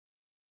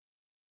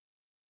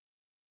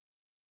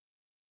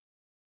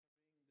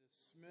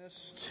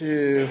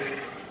To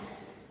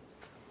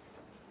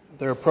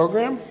their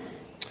program.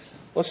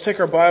 Let's take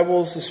our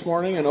Bibles this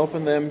morning and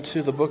open them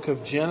to the book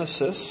of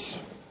Genesis.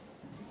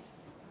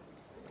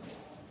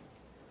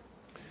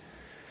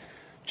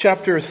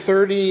 Chapter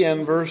 30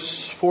 and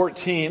verse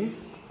 14.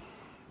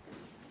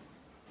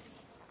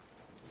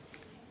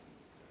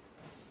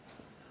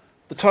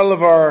 The title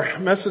of our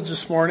message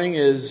this morning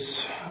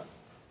is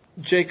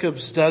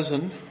Jacob's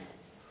Dozen,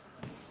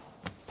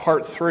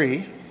 Part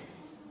 3.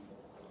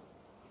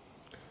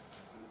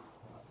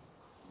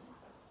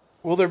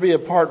 Will there be a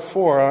part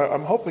 4?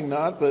 I'm hoping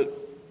not, but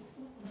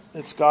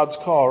it's God's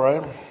call,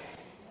 right?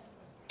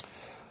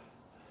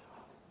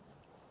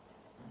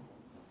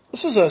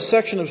 This is a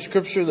section of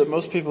scripture that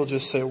most people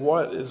just say,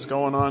 what is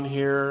going on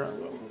here?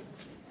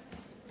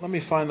 Let me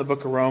find the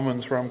book of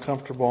Romans where I'm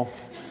comfortable.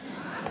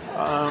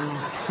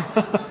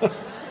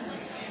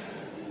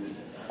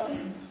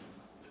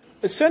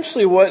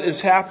 Essentially what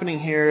is happening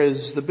here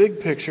is the big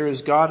picture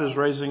is God is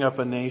raising up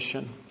a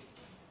nation.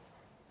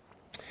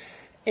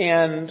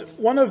 And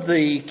one of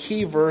the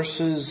key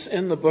verses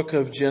in the book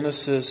of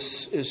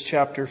Genesis is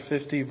chapter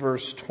 50,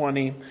 verse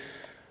 20,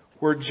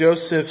 where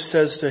Joseph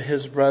says to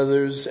his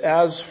brothers,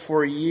 "As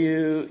for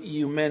you,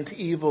 you meant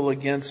evil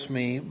against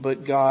me,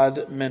 but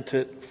God meant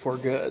it for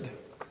good."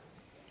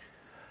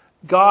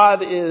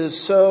 God is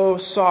so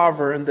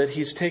sovereign that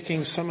He's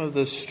taking some of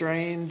the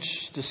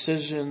strange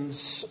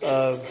decisions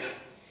of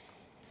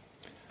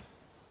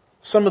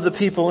some of the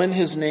people in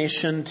His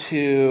nation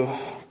to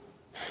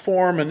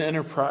form an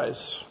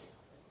enterprise.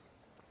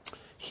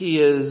 He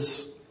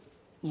is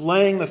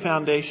laying the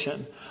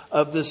foundation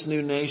of this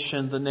new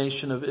nation, the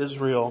nation of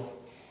Israel.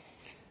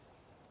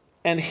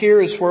 And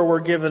here is where we're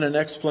given an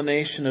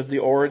explanation of the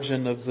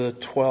origin of the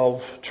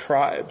 12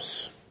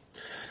 tribes.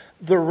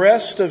 The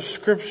rest of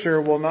Scripture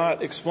will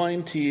not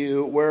explain to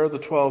you where the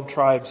 12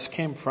 tribes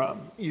came from.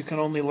 You can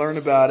only learn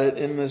about it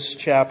in this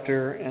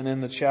chapter and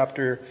in the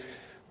chapter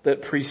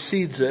that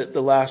precedes it,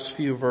 the last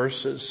few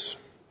verses.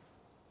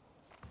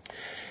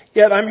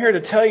 Yet I'm here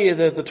to tell you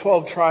that the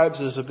 12 tribes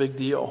is a big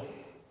deal.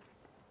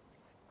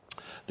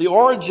 The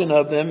origin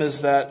of them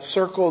is that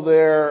circle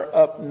there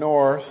up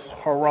north,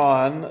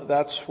 Haran.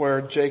 That's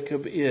where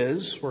Jacob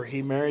is, where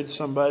he married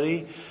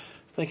somebody,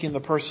 thinking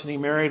the person he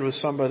married was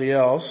somebody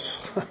else.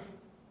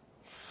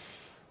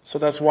 So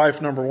that's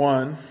wife number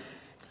 1.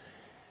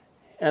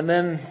 And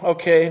then,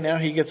 now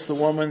he gets the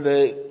woman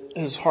that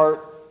his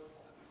heart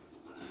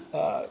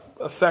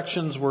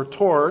affections were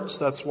towards.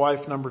 That's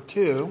wife number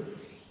 2.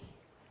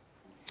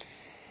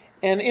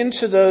 And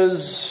into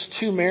those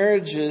 2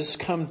 marriages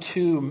come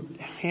 2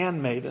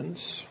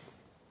 handmaidens.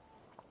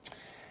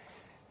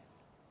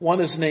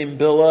 One is named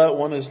Bilhah,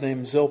 one is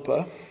named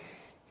Zilpah.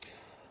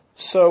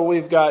 So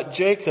we've got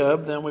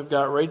Jacob, then we've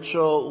got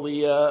Rachel,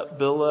 Leah,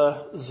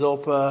 Bilhah,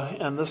 Zilpah,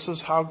 and this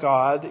is how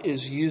God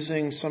is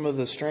using some of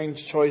the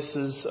strange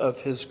choices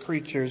of His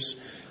creatures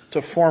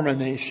to form a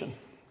nation.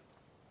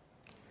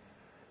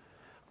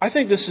 I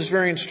think this is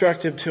very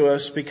instructive to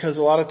us because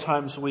a lot of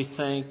times we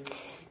think,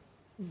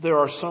 there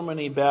are so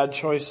many bad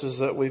choices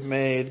that we've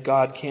made,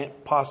 God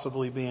can't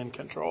possibly be in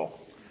control.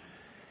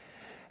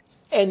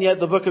 And yet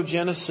the book of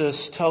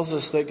Genesis tells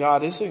us that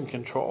God is in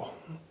control.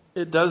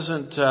 It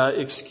doesn't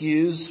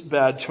excuse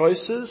bad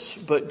choices,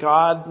 but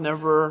God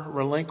never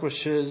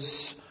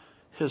relinquishes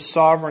His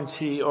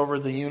sovereignty over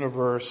the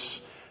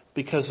universe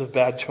because of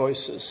bad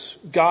choices.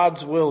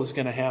 God's will is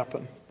going to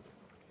happen.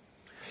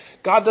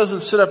 God doesn't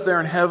sit up there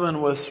in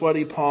heaven with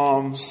sweaty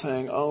palms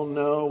saying, "Oh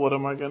no, what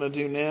am I going to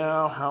do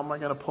now? How am I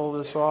going to pull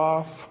this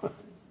off?"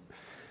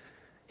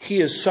 He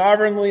is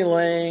sovereignly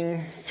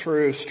laying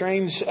through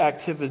strange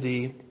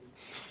activity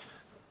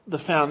the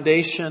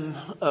foundation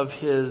of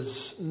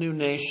His new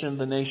nation,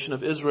 the nation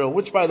of Israel,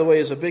 which by the way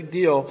is a big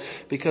deal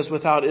because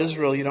without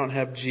Israel you don't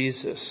have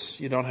Jesus.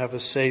 You don't have a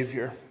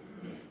Savior.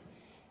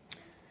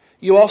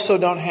 You also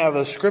don't have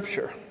a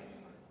Scripture.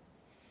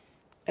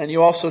 And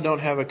you also don't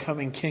have a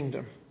coming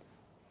kingdom.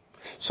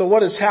 So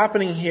what is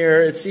happening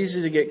here, it's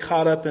easy to get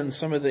caught up in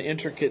some of the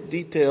intricate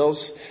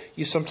details.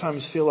 You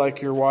sometimes feel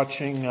like you're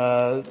watching,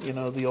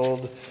 the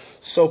old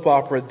soap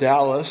opera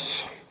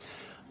Dallas.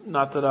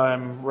 Not that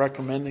I'm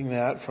recommending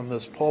that from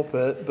this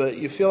pulpit, but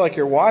you feel like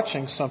you're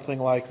watching something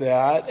like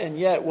that. And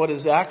yet what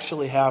is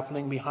actually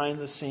happening behind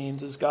the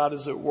scenes is God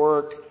is at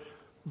work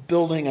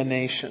building a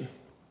nation.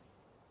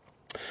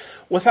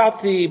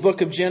 Without the book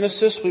of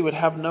Genesis, we would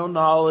have no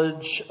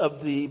knowledge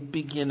of the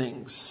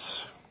beginnings.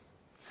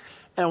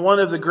 And one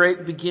of the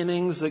great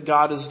beginnings that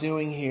God is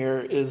doing here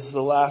is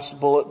the last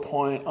bullet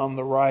point on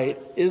the right,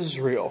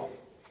 Israel.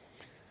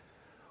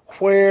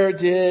 Where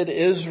did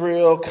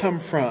Israel come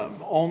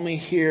from? Only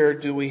here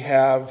do we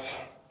have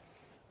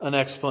an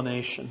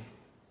explanation.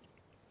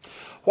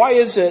 Why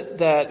is it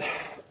that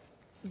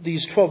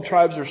these 12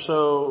 tribes are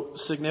so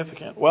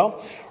significant?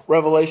 Well,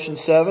 Revelation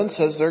 7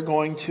 says they're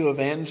going to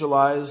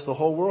evangelize the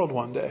whole world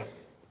one day.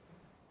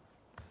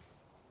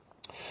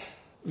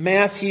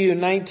 Matthew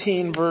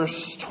 19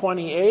 verse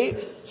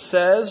 28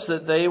 says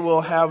that they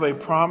will have a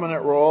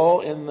prominent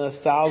role in the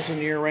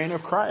 1,000-year reign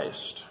of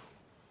Christ.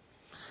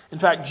 In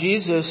fact,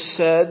 Jesus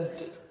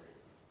said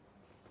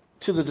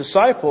to the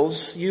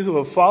disciples, "You who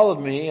have followed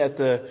me at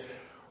the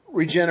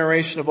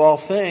regeneration of all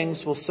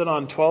things will sit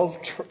on 12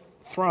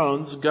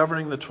 thrones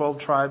governing the 12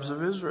 tribes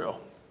of Israel."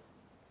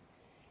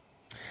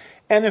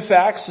 And in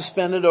fact,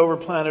 suspended over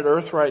planet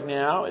Earth right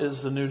now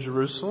is the New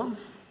Jerusalem.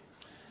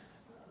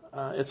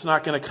 It's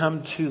not going to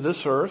come to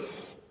this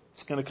earth.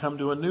 It's going to come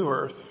to a new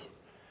earth.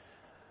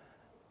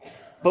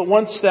 But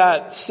once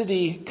that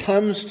city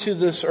comes to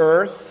this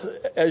earth,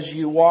 as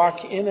you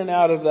walk in and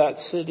out of that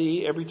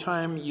city, every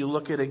time you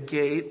look at a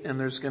gate, and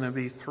there's going to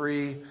be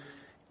 3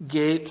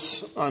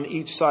 gates on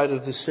each side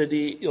of the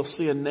city, you'll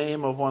see a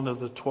name of one of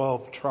the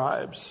 12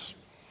 tribes.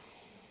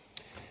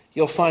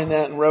 You'll find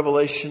that in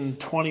Revelation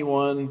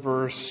 21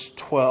 verse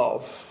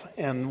 12.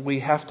 And we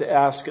have to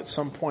ask at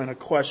some point a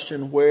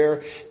question,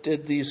 where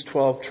did these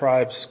 12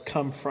 tribes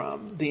come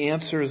from? The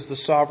answer is the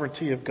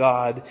sovereignty of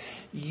God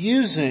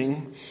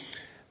using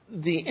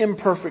the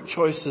imperfect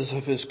choices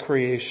of His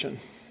creation.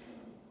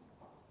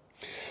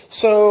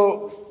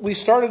 So we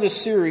started a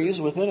series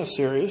within a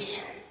series.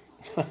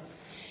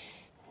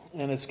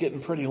 And it's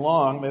getting pretty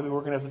long. Maybe we're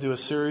going to have to do a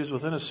series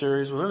within a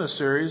series within a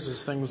series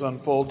as things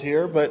unfold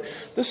here. But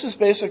this is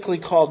basically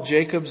called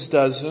Jacob's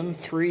Dozen,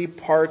 3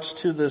 parts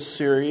to this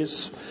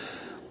series.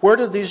 Where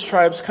did these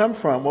tribes come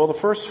from? Well, the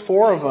first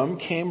 4 of them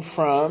came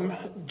from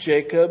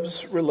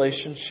Jacob's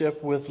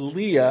relationship with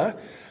Leah,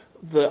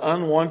 the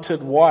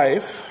unwanted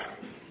wife.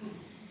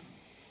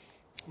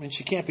 I mean,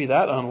 she can't be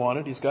that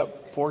unwanted. He's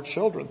got 4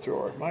 children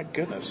through her. My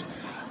goodness.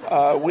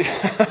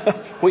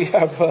 We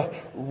have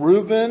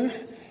Reuben,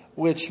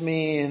 which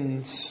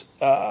means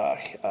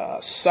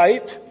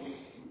sight.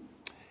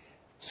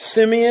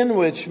 Simeon,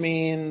 which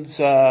means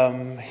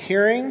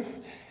hearing.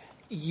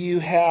 You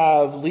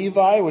have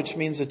Levi, which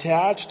means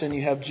attached, and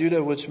you have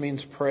Judah, which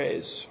means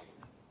praise.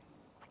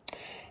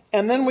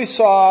 And then we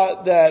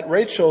saw that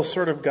Rachel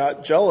sort of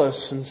got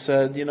jealous and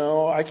said,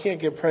 I can't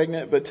get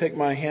pregnant, but take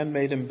my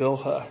handmaiden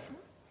Bilhah.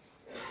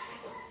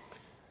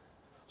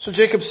 So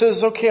Jacob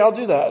says, okay, I'll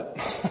do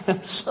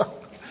that. So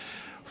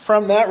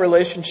from that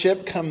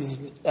relationship comes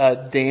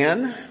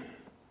Dan,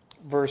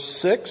 verse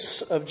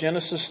 6 of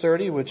Genesis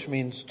 30, which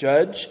means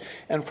judge.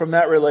 And from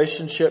that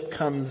relationship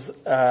comes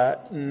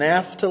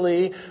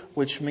Naphtali,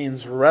 which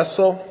means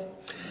wrestle.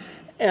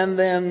 And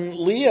then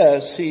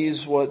Leah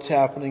sees what's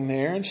happening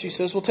there, and she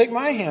says, well, take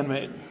my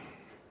handmaid,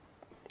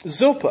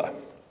 Zilpah.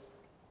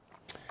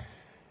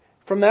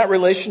 From that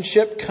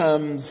relationship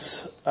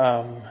comes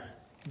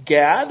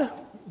Gad,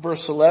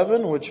 verse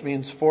 11, which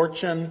means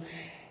fortune,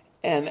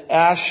 and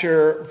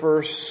Asher,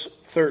 verse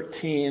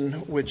 13,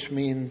 which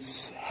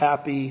means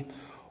happy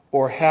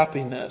or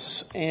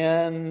happiness.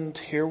 And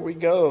here we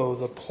go.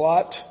 The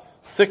plot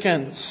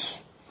thickens.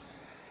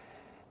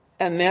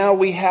 And now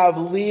we have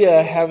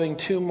Leah having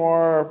 2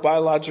 more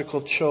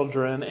biological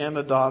children and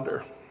a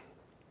daughter.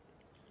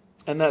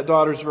 And that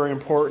daughter is very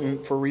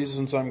important for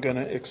reasons I'm going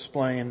to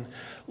explain.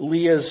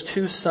 Leah's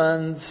 2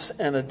 sons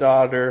and a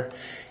daughter.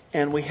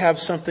 And we have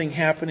something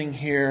happening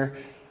here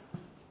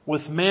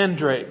with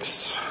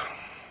mandrakes.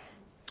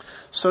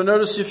 So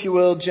notice, if you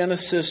will,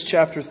 Genesis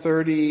chapter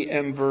 30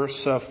 and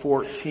verse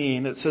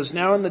 14. It says,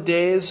 now in the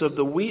days of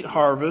the wheat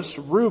harvest,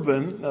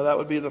 Reuben, now that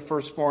would be the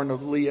firstborn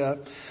of Leah,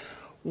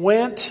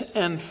 went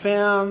and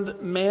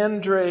found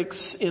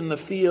mandrakes in the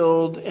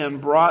field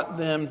and brought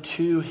them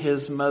to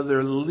his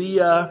mother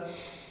Leah.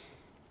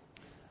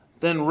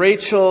 Then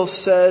Rachel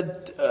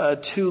said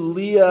to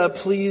Leah,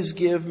 please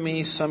give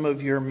me some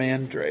of your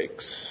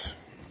mandrakes.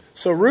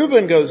 So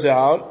Reuben goes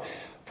out,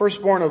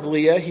 firstborn of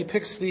Leah. He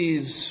picks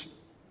these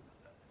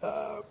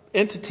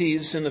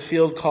entities in the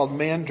field called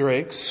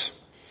mandrakes,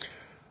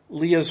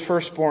 Leah's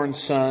firstborn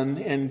son,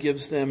 and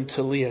gives them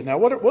to Leah. Now,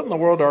 what in the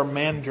world are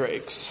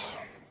mandrakes?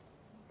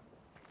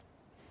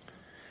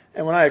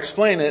 And when I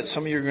explain it,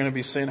 some of you are going to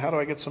be saying, how do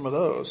I get some of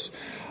those?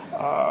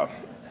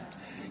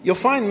 You'll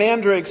find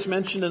mandrakes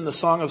mentioned in the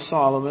Song of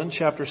Solomon,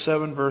 chapter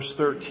 7, verse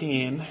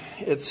 13.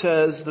 It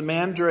says, the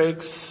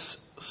mandrakes,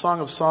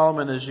 Song of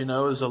Solomon, as you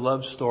know, is a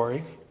love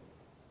story.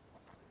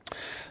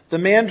 The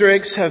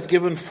mandrakes have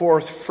given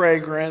forth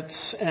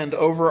fragrance, and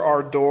over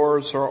our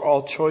doors are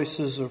all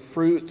choices of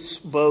fruits,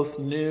 both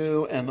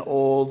new and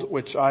old,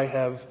 which I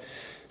have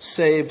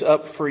saved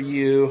up for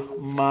you,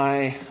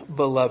 my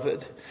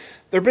beloved.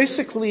 They're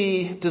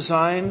basically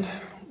designed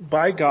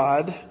by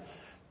God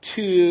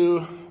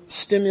to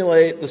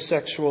stimulate the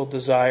sexual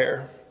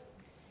desire.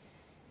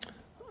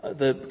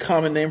 The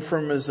common name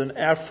for them is an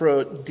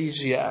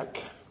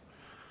aphrodisiac.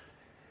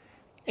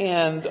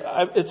 And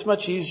it's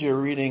much easier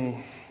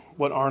reading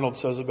what Arnold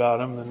says about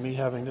him than me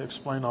having to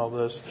explain all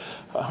this.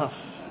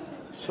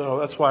 So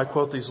that's why I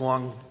quote these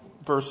long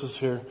verses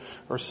here,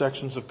 or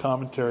sections of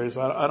commentaries.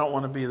 I don't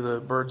want to be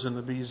the birds and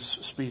the bees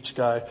speech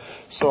guy,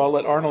 so I'll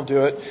let Arnold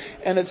do it.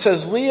 And it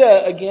says,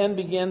 Leah again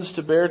begins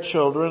to bear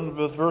children,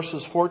 with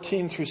verses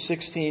 14 through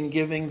 16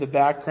 giving the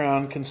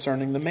background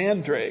concerning the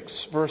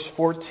mandrakes. Verse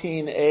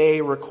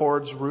 14a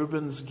records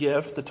Reuben's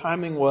gift. The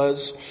timing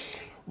was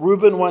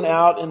Reuben went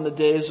out in the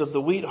days of the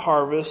wheat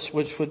harvest,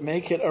 which would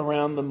make it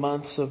around the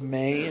months of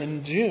May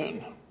and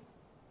June.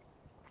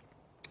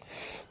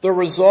 The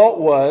result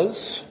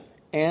was,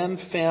 and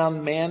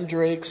found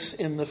mandrakes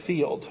in the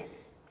field.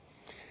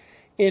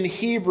 In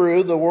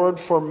Hebrew, the word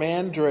for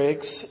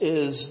mandrakes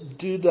is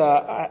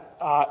dudaim,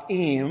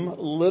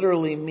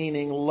 literally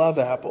meaning love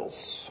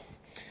apples.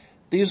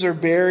 These are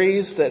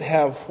berries that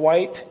have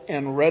white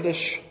and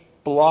reddish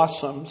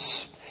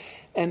blossoms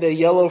and a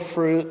yellow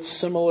fruit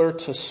similar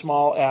to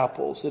small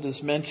apples. It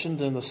is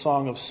mentioned in the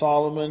Song of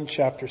Solomon,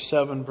 chapter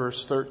 7,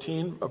 verse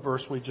 13, a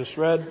verse we just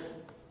read,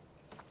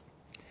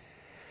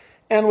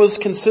 and was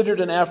considered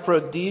an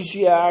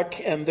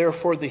aphrodisiac, and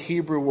therefore the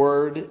Hebrew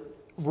word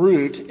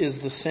root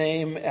is the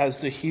same as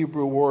the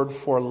Hebrew word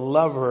for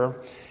lover,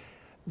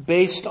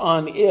 based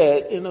on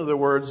it, in other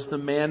words, the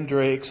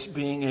mandrakes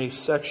being a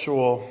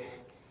sexual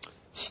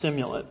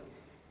stimulant.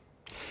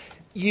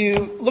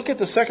 You look at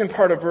the second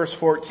part of verse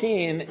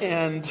 14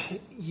 and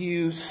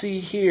you see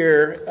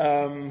here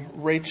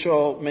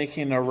Rachel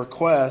making a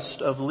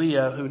request of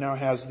Leah, who now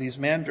has these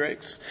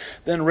mandrakes.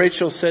 Then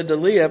Rachel said to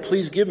Leah,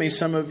 "Please give me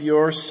some of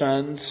your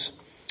son's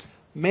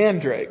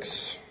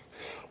mandrakes."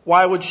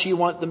 Why would she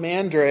want the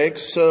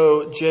mandrakes?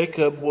 So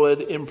Jacob would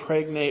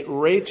impregnate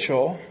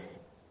Rachel.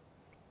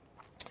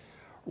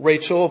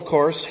 Rachel, of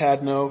course,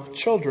 had no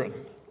children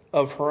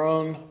of her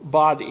own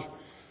body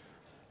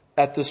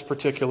at this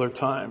particular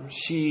time.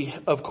 She,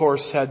 of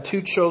course, had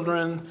 2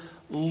 children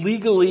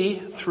legally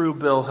through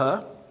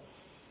Bilhah,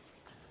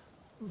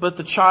 but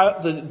the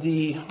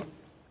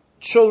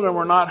children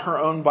were not her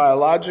own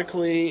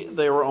biologically,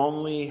 they were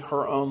only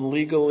her own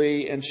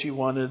legally, and she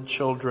wanted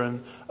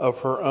children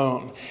of her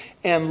own.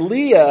 And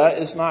Leah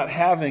is not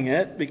having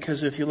it,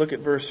 because if you look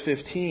at verse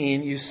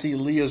 15, you see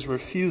Leah's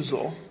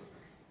refusal.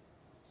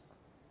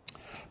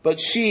 But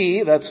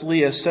she, that's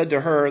Leah, said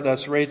to her,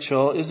 that's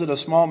Rachel, "Is it a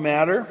small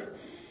matter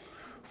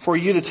for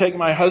you to take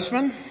my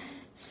husband?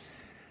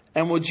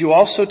 And would you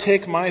also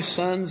take my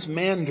son's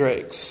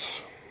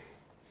mandrakes?"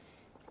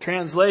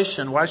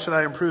 Translation, why should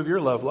I improve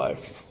your love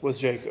life with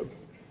Jacob?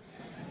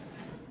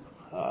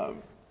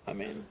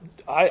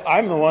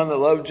 I'm the one that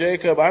loved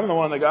Jacob. I'm the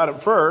one that got him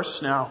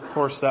first. Now, of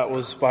course, that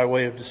was by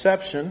way of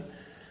deception.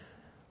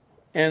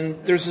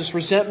 And there's this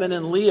resentment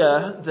in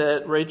Leah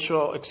that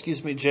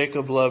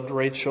Jacob loved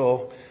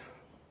Rachel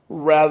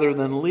rather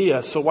than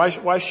Leah. So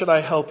why should I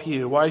help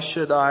you? Why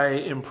should I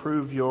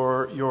improve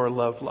your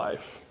love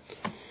life?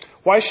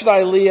 Why should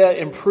I, Leah,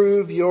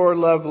 improve your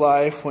love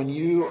life when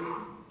you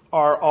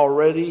are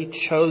already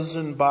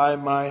chosen by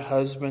my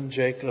husband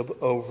Jacob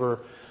over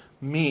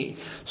me?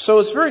 So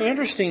it's very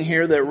interesting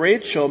here that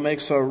Rachel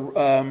makes a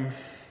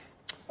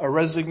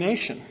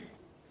resignation.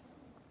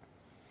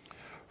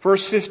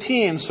 Verse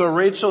 15, so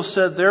Rachel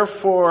said,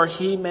 "Therefore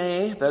he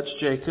may," that's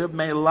Jacob,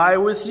 "may lie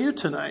with you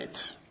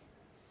tonight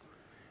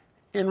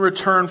in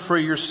return for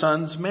your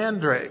son's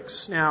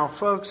mandrakes." Now,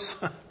 folks,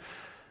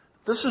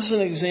 this is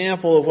an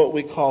example of what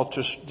we call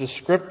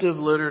descriptive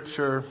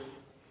literature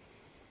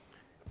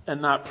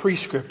and not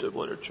prescriptive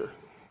literature.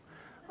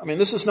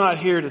 This is not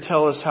here to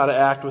tell us how to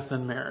act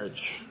within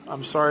marriage.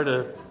 I'm sorry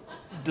to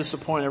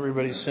disappoint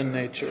everybody's sin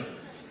nature.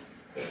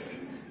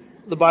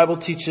 The Bible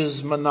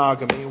teaches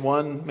monogamy,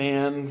 one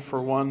man for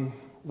one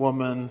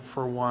woman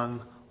for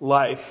one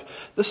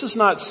life. This is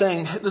not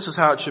saying this is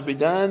how it should be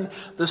done.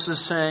 This is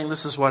saying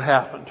this is what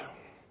happened.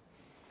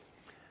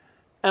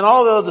 And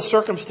although the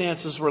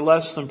circumstances were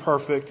less than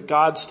perfect,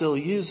 God still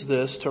used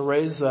this to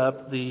raise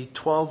up the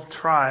 12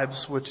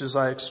 tribes, which, as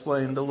I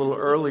explained a little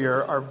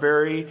earlier, are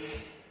very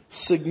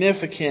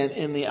significant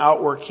in the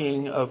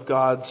outworking of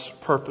God's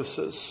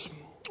purposes.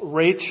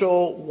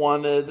 Rachel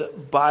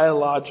wanted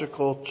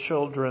biological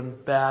children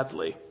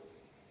badly.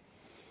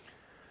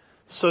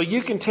 So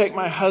you can take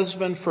my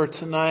husband for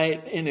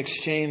tonight in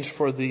exchange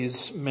for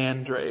these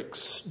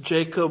mandrakes.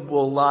 Jacob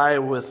will lie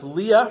with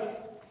Leah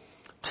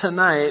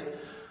tonight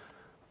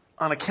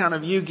on account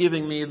of you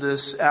giving me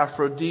this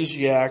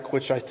aphrodisiac,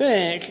 which I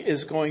think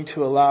is going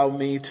to allow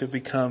me to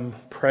become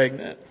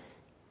pregnant.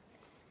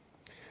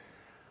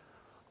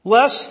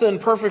 Less than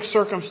perfect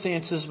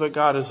circumstances, but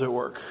God is at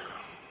work.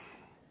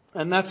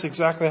 And that's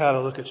exactly how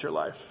to look at your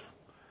life.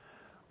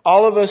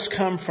 All of us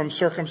come from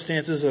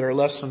circumstances that are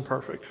less than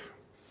perfect.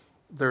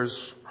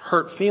 There's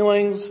hurt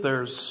feelings,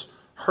 there's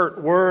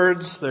hurt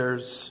words,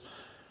 there's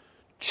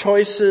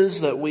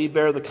choices that we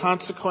bear the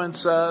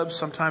consequence of.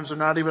 Sometimes they're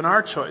not even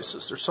our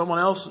choices, they're someone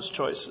else's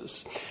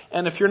choices.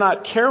 And if you're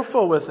not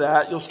careful with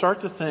that, you'll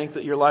start to think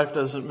that your life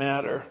doesn't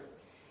matter.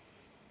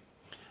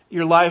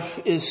 Your life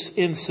is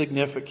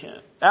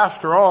insignificant.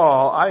 After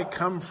all, I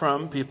come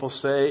from, people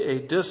say, a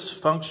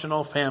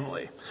dysfunctional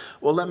family.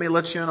 Well, let me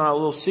let you in on a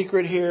little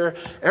secret here.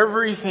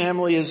 Every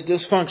family is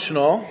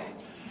dysfunctional.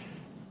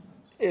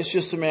 It's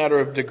just a matter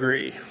of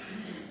degree,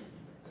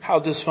 how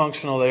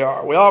dysfunctional they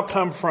are. We all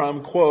come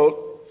from,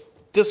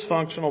 quote,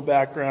 dysfunctional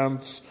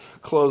backgrounds,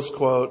 close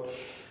quote.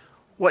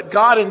 What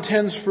God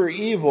intends for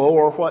evil,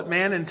 or what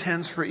man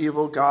intends for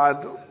evil,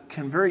 God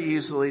can very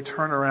easily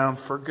turn around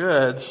for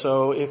good.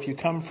 So if you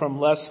come from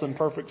less than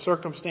perfect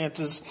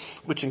circumstances,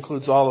 which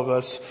includes all of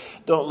us,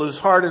 don't lose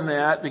heart in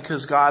that,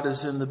 because God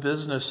is in the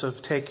business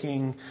of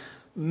taking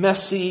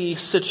messy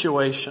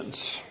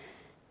situations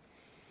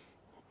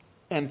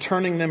and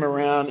turning them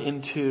around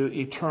into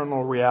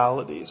eternal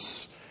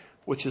realities,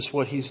 which is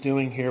what he's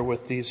doing here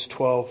with these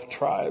 12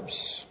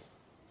 tribes.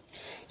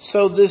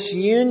 So this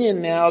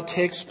union now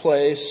takes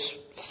place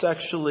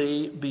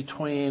sexually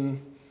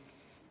between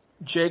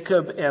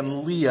Jacob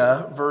and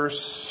Leah,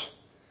 verse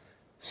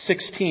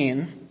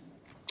 16.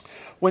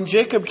 When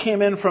Jacob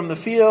came in from the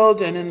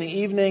field, and in the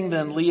evening,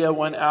 then Leah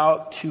went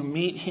out to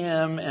meet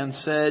him and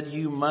said,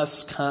 "You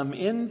must come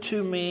in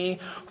to me,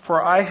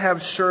 for I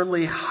have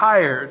surely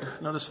hired,"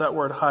 notice that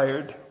word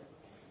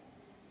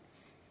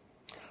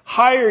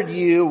hired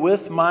you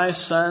with my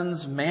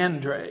son's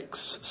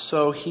mandrakes.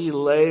 So he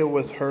lay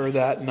with her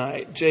that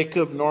night.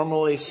 Jacob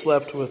normally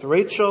slept with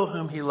Rachel,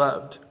 whom he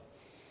loved.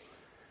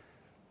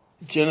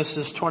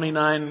 Genesis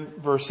 29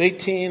 verse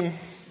 18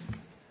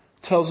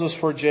 tells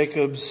us where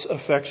Jacob's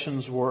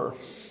affections were.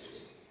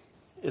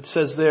 It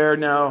says there,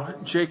 now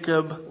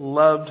Jacob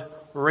loved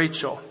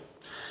Rachel.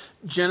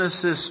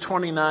 Genesis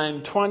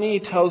 29:20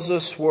 tells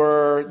us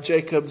where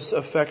Jacob's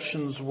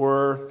affections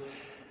were,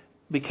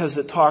 because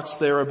it talks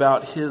there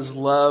about his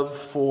love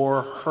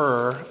for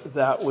her.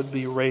 That would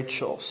be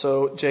Rachel.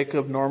 So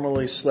Jacob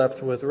normally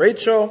slept with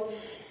Rachel,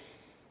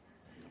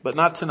 but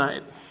not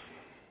tonight.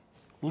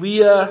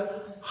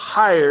 Leah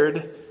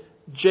hired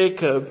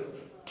Jacob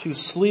to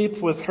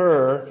sleep with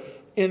her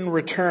in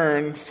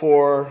return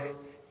for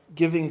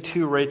giving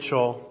to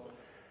Rachel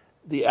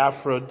the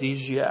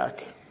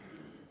aphrodisiac.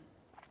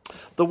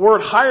 The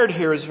word hired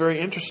here is very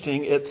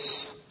interesting.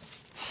 It's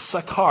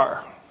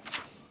sakar,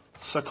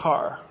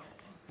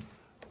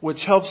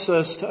 which helps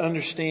us to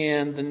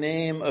understand the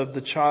name of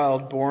the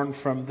child born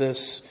from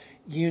this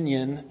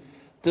union.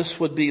 This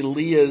would be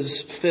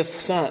Leah's fifth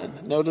son.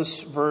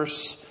 Notice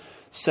verse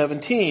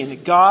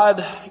 17.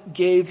 God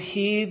gave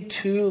heed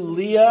to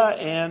Leah,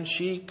 and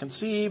she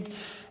conceived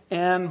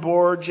and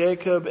bore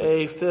Jacob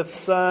a fifth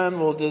son.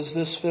 Well, does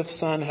this fifth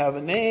son have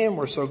a name?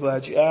 We're so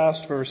glad you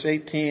asked. Verse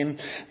 18.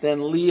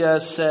 Then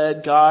Leah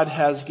said, God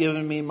has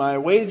given me my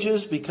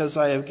wages because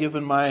I have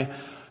given my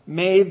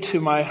maid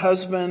to my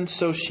husband.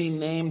 So she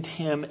named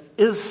him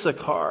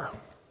Issachar.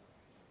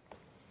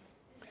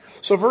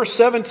 So verse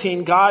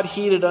 17, God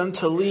heeded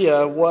unto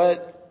Leah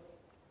what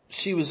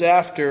she was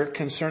after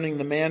concerning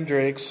the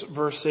mandrakes.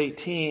 Verse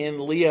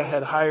 18, Leah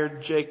had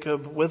hired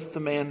Jacob with the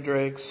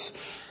mandrakes,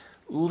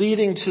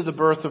 leading to the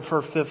birth of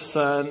her fifth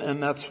son,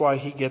 and that's why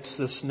he gets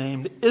this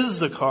name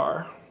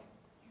Issachar,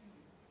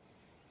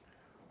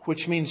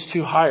 which means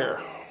to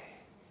hire.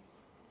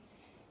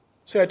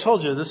 See, I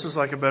told you this is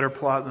like a better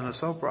plot than a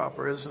soap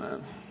opera, isn't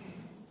it?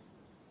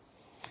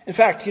 In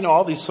fact,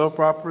 all these soap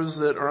operas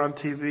that are on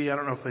TV, I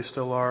don't know if they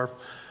still are.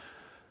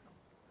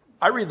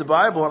 I read the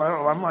Bible and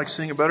I'm like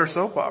seeing a better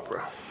soap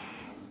opera.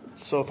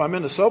 So if I'm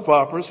into soap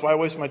operas, why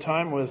waste my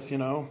time with,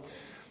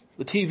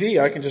 the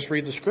TV? I can just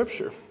read the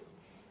scripture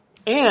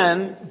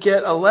and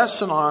get a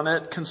lesson on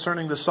it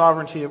concerning the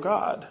sovereignty of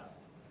God.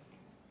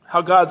 How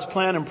God's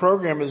plan and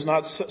program is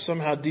not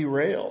somehow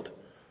derailed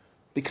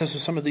because of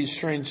some of these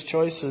strange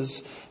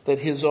choices that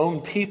his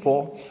own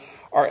people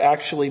are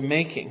actually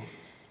making.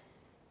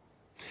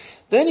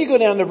 Then you go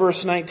down to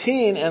verse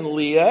 19, and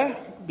Leah,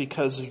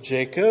 because of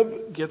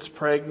Jacob, gets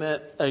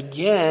pregnant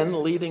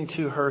again, leading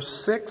to her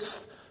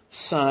sixth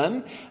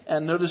son.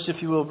 And notice,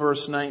 if you will,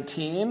 verse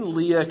 19,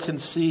 Leah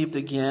conceived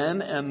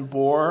again and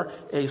bore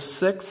a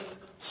sixth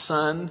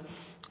son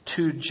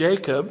to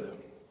Jacob.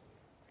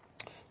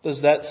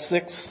 Does that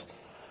sixth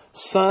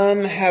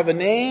son have a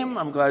name?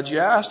 I'm glad you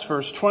asked.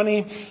 Verse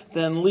 20,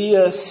 then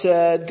Leah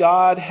said,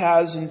 God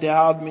has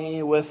endowed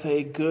me with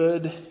a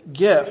good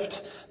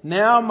gift.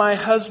 Now my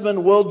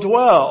husband will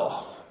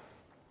dwell.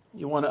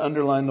 You want to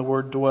underline the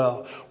word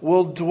dwell.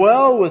 Will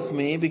dwell with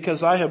me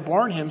because I have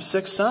borne him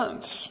 6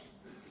 sons.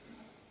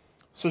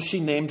 So she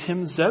named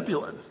him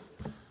Zebulun.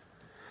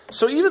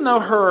 So even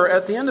though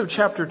at the end of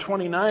chapter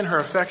 29, her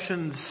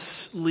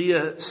affections,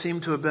 Leah,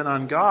 seem to have been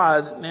on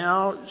God,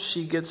 now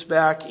she gets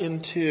back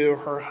into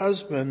her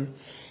husband,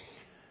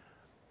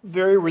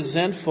 very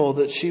resentful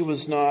that she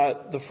was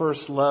not the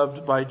first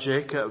loved by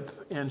Jacob.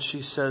 And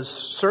she says,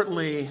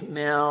 certainly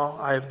now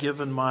I have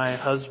given my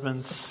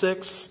husband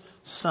 6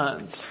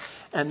 sons,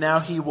 and now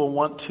he will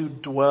want to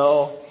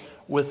dwell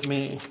with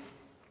me.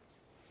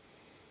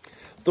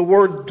 The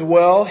word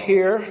dwell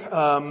here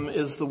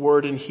is the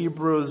word in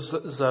Hebrew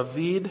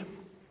zavid.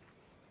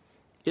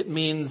 It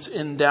means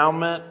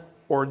endowment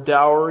or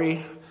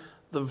dowry.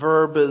 The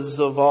verb is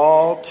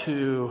zaval,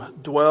 to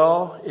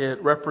dwell.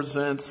 It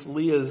represents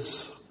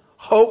Leah's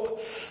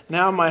hope.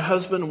 Now my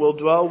husband will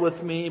dwell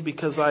with me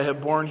because I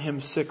have borne him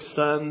 6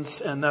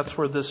 sons, and that's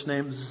where this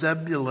name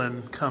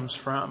Zebulun comes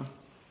from,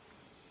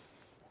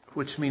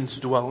 which means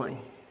dwelling.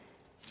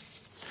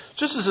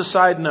 Just as a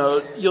side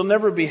note, you'll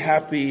never be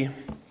happy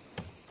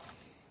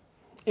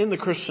in the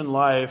Christian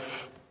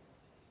life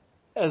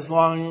as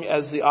long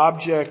as the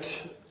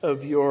object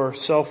of your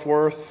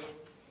self-worth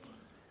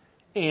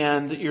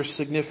and your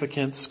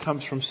significance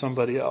comes from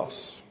somebody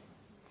else.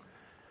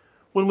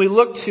 When we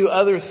look to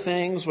other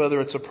things,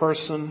 whether it's a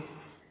person,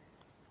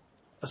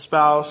 a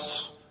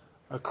spouse,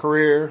 a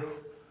career,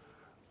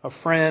 a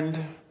friend,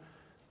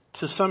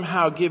 to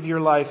somehow give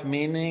your life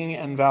meaning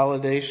and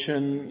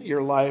validation,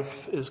 your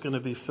life is going to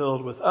be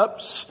filled with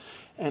ups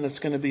and it's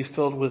going to be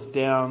filled with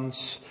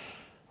downs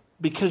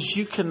because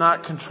you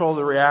cannot control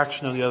the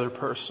reaction of the other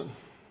person.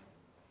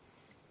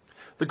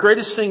 The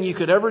greatest thing you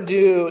could ever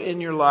do in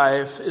your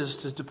life is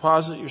to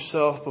deposit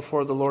yourself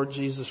before the Lord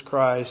Jesus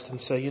Christ and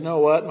say, you know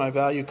what? My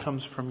value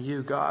comes from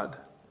you, God,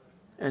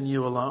 and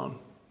you alone.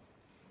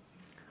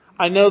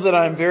 I know that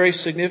I'm very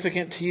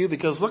significant to you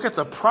because look at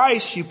the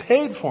price you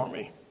paid for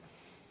me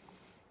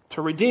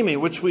to redeem me,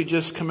 which we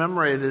just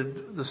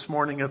commemorated this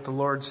morning at the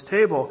Lord's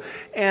table.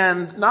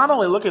 And not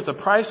only look at the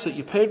price that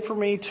you paid for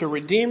me to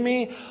redeem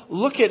me,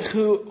 look at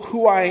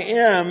who I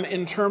am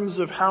in terms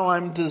of how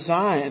I'm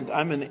designed.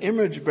 I'm an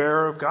image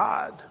bearer of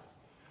God.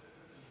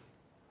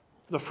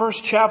 The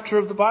first chapter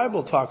of the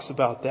Bible talks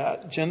about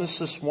that.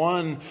 Genesis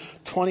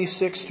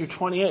 1:26 through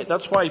 28.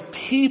 That's why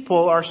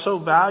people are so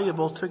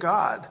valuable to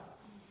God.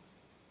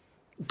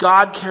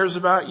 God cares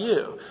about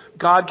you.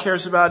 God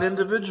cares about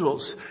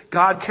individuals.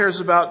 God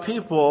cares about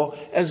people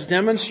as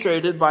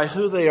demonstrated by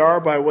who they are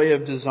by way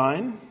of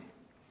design.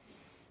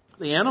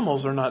 The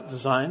animals are not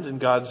designed in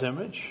God's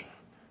image.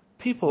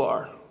 People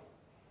are.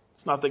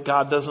 It's not that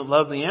God doesn't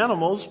love the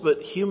animals,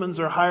 but humans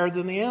are higher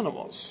than the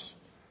animals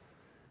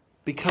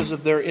because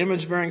of their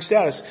image-bearing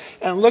status.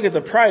 And look at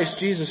the price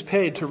Jesus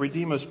paid to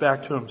redeem us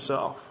back to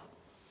himself.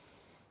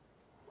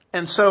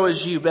 And so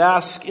as you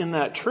bask in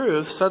that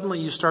truth, suddenly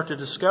you start to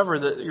discover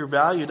that your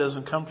value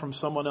doesn't come from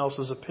someone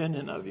else's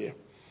opinion of you.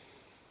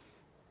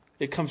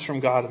 It comes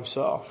from God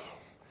himself.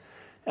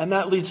 And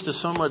that leads to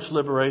so much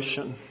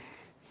liberation.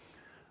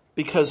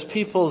 Because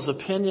people's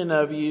opinion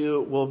of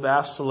you will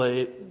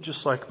vacillate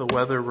just like the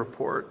weather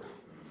report.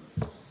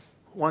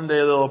 One day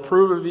they'll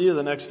approve of you,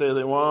 the next day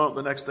they won't,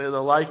 the next day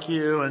they'll like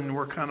you, and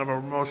we're kind of an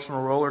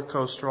emotional roller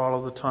coaster all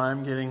of the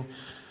time, getting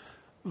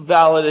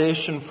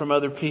validation from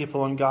other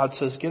people, and God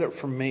says, get it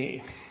from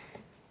me.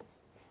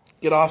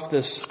 Get off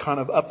this kind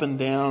of up and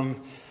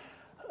down,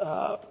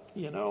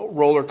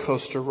 roller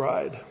coaster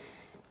ride.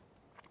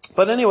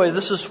 But anyway,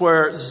 this is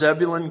where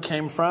Zebulun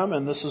came from,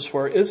 and this is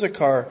where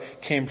Issachar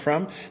came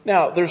from.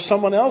 Now, there's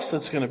someone else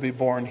that's going to be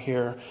born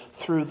here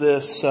through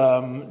this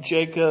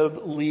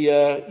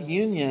Jacob-Leah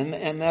union,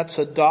 and that's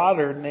a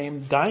daughter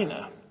named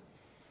Dinah.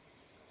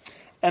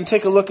 And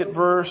take a look at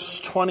verse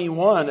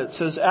 21. It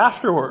says,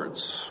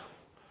 afterwards.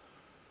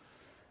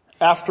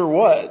 After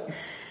what?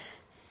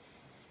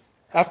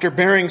 After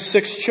bearing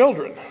 6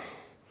 children.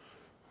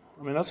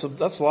 I mean, that's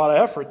a lot of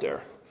effort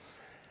there.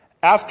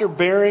 After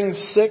bearing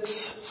 6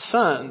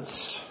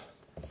 sons,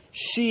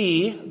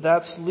 she,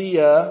 that's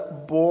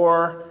Leah,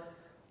 bore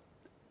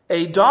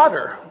a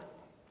daughter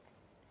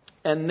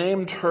and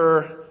named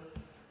her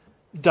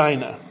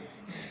Dinah.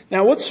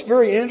 Now, what's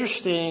very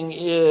interesting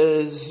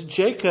is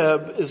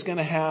Jacob is going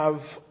to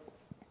have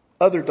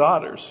other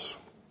daughters.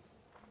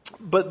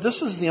 But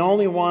this is the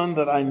only one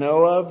that I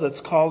know of that's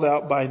called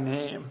out by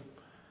name.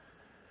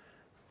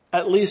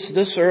 At least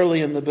this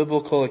early in the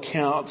biblical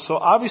account. So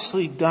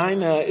obviously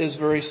Dinah is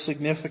very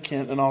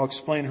significant, and I'll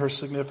explain her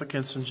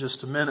significance in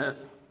just a minute.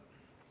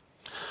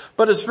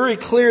 But it's very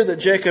clear that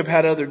Jacob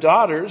had other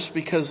daughters,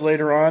 because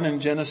later on in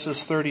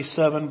Genesis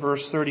 37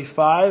 verse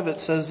 35 it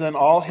says, then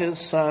all his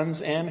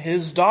sons and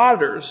his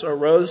daughters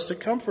arose to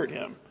comfort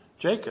him.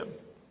 Jacob.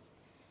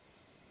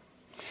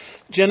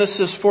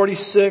 Genesis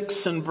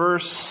 46 and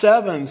verse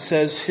 7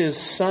 says his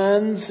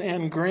sons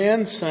and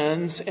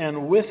grandsons,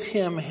 and with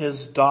him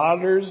his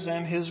daughters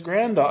and his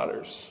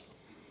granddaughters.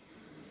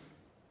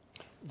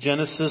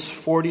 Genesis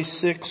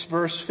 46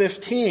 verse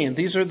 15.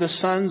 These are the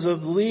sons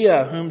of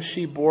Leah whom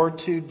she bore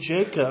to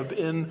Jacob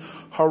in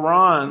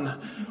Haran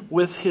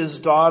with his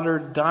daughter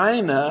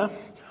Dinah.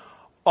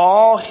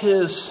 All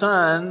his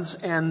sons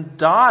and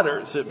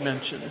daughters, it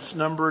mentions,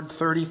 numbered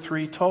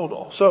 33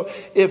 total. So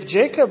if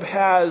Jacob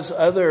has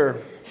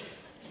other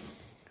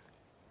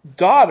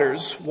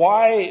daughters,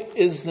 why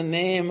is the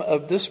name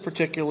of this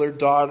particular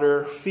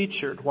daughter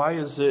featured? Why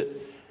is it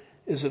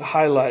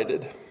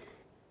highlighted?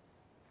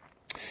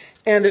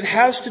 And it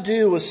has to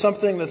do with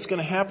something that's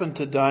going to happen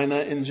to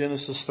Dinah in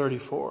Genesis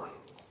 34.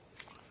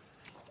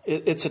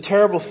 It's a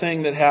terrible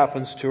thing that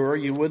happens to her.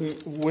 You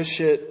wouldn't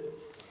wish it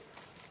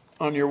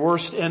on your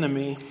worst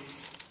enemy,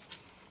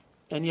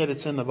 and yet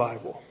it's in the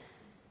Bible.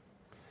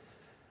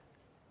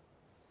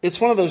 It's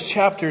one of those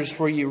chapters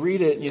where you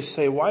read it and you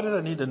say, why did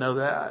I need to know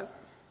that?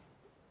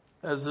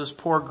 As this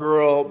poor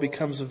girl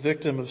becomes a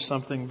victim of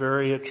something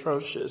very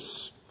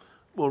atrocious.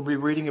 We'll be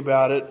reading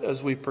about it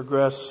as we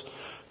progress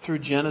through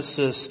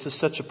Genesis to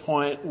such a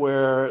point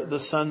where the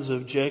sons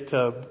of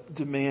Jacob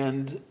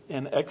demand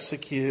and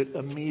execute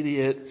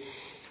immediate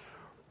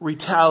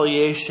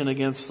retaliation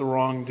against the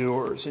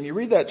wrongdoers. And you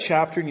read that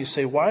chapter and you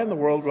say, why in the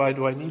world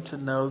do I need to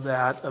know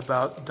that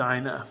about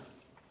Dinah?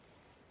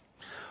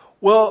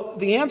 Well,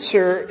 the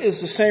answer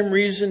is the same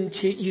reason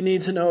you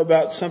need to know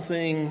about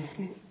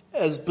something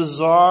as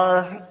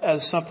bizarre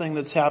as something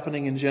that's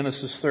happening in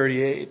Genesis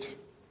 38.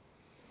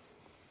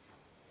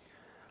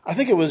 I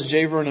think it was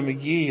J. Vernon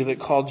McGee that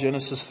called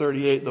Genesis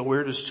 38 the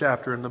weirdest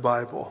chapter in the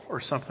Bible, or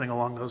something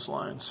along those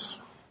lines.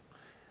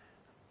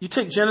 You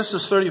take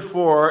Genesis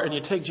 34 and you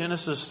take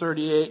Genesis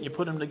 38 and you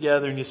put them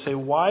together and you say,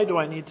 why do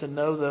I need to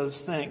know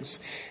those things?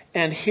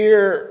 And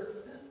here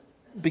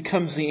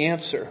becomes the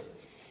answer.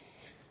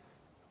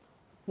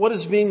 What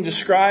is being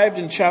described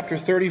in chapter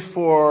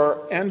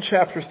 34 and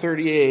chapter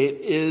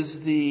 38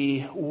 is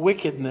the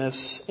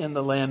wickedness in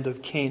the land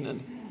of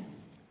Canaan.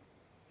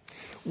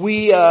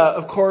 We,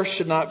 of course,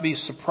 should not be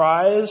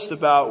surprised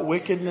about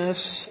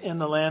wickedness in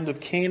the land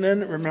of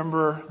Canaan.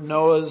 Remember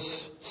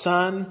Noah's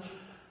son,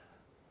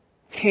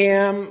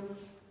 Ham,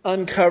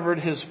 uncovered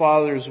his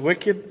father's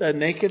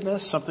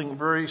nakedness. Something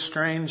very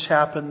strange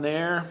happened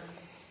there.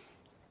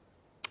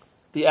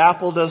 The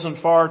apple doesn't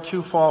fall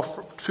too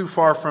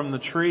far from the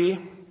tree.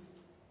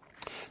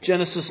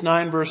 Genesis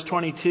 9 verse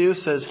 22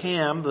 says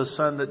Ham, the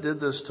son that did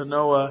this to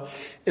Noah,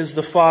 is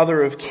the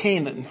father of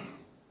Canaan.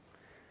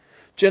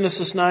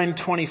 Genesis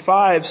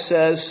 9:25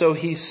 says, so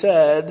he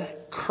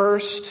said,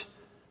 cursed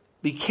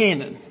be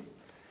Canaan.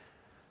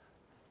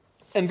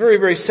 And very,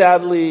 very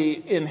sadly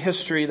in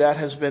history that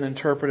has been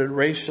interpreted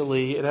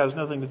racially. It has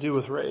nothing to do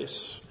with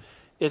race.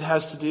 It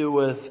has to do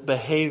with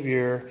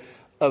behavior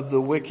of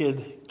the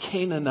wicked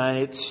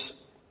Canaanites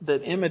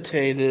that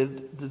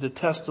imitated the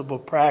detestable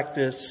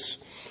practice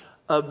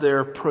of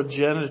their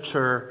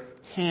progenitor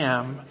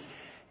Ham.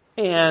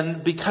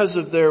 And because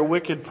of their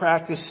wicked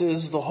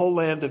practices, the whole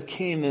land of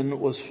Canaan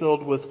was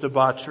filled with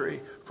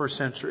debauchery for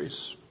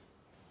centuries.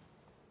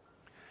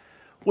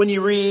 When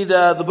you read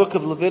the book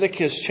of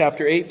Leviticus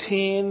chapter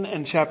 18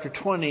 and chapter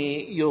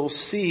 20, you'll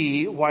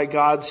see why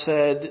God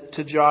said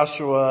to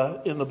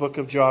Joshua in the book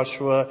of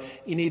Joshua,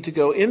 you need to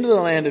go into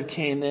the land of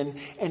Canaan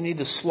and need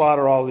to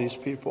slaughter all these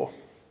people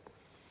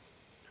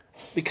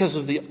because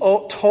of the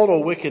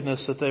total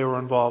wickedness that they were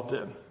involved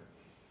in.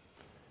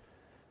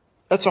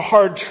 That's a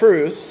hard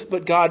truth,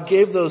 but God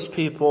gave those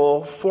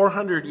people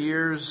 400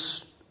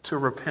 years to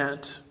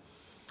repent.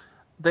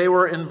 They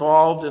were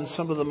involved in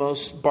some of the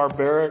most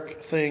barbaric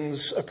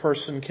things a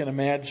person can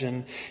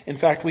imagine. In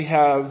fact, we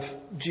have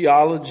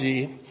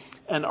geology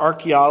and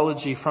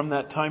archaeology from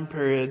that time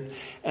period,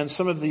 and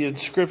some of the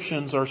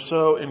inscriptions are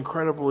so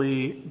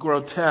incredibly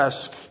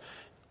grotesque,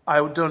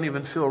 I don't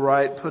even feel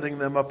right putting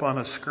them up on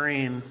a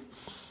screen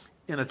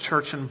in a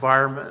church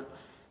environment.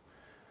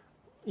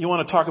 You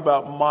want to talk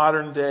about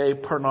modern day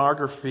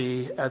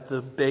pornography at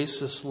the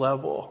basis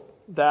level.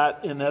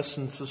 That, in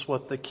essence, is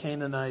what the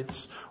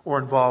Canaanites were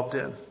involved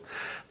in.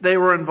 They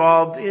were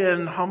involved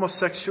in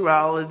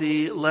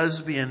homosexuality,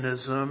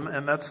 lesbianism,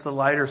 and that's the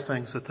lighter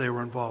things that they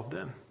were involved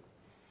in.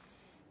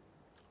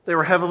 They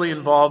were heavily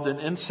involved in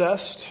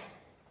incest.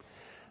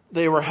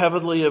 They were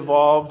heavily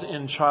involved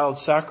in child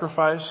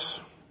sacrifice.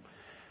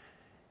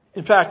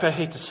 In fact, I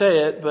hate to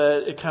say it,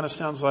 but it kind of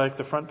sounds like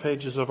the front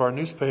pages of our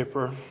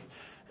newspaper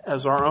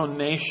as our own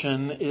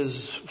nation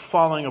is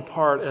falling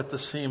apart at the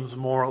seams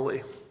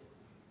morally.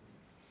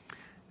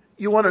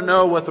 You want to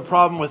know what the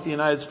problem with the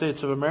United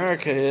States of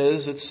America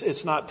is.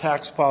 It's not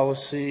tax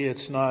policy.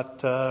 It's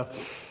not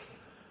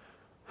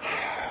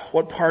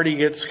what party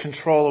gets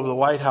control of the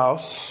White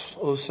House.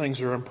 Those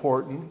things are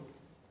important.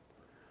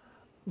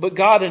 But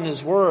God in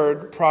His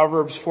Word,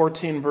 Proverbs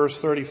 14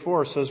 verse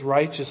 34 says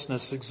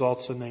righteousness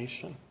exalts a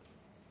nation.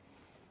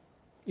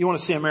 You want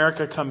to see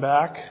America come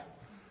back?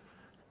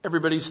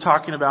 Everybody's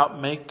talking about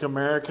make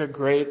America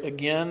great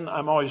again.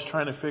 I'm always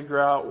trying to figure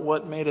out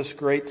what made us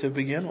great to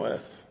begin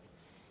with.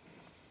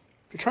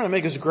 If you're trying to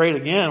make us great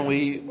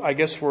again, I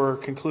guess we're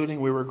concluding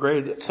we were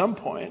great at some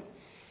point.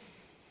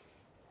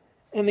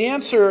 And the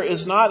answer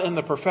is not in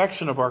the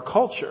perfection of our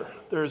culture.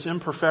 There's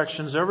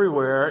imperfections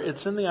everywhere.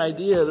 It's in the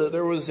idea that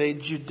there was a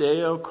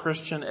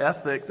Judeo-Christian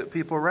ethic that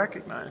people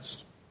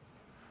recognized.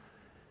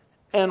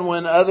 And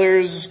when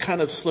others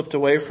kind of slipped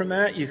away from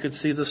that, you could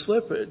see the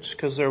slippage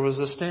because there was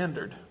a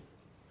standard.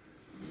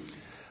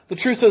 The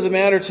truth of the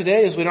matter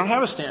today is we don't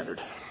have a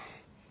standard.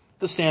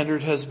 The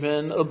standard has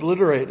been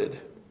obliterated.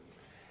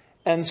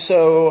 And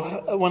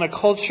so when a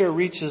culture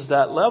reaches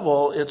that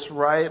level, it's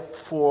ripe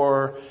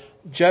for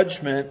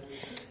judgment.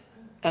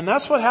 And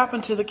that's what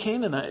happened to the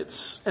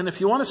Canaanites. And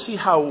if you want to see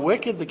how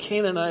wicked the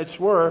Canaanites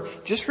were,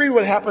 just read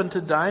what happened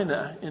to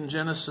Dinah in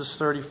Genesis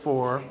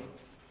 34.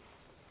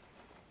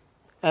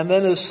 And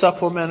then as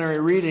supplementary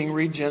reading,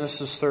 read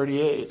Genesis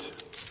 38.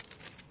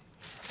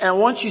 And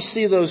once you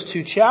see those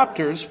two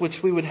chapters,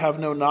 which we would have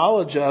no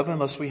knowledge of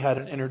unless we had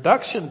an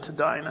introduction to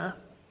Dinah,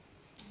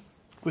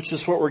 which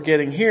is what we're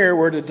getting here,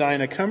 where did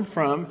Dinah come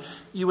from?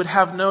 You would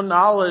have no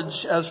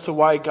knowledge as to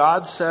why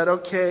God said,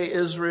 okay,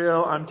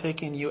 Israel, I'm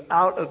taking you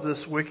out of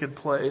this wicked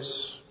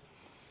place.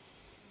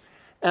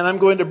 And I'm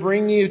going to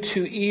bring you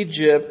to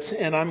Egypt,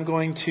 and I'm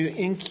going to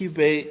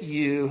incubate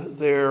you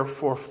there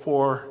for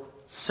 4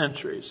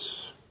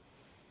 centuries.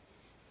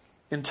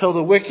 Until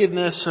the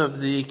wickedness of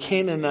the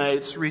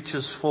Canaanites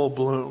reaches full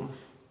bloom.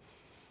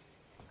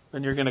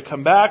 Then you're going to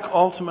come back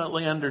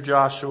ultimately under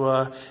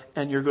Joshua,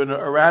 and you're going to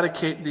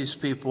eradicate these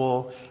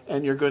people,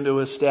 and you're going to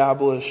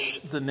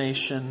establish the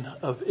nation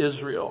of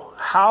Israel.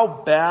 How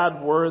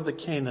bad were the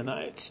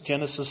Canaanites?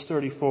 Genesis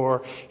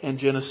 34 and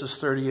Genesis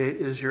 38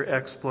 is your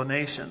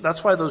explanation.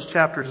 That's why those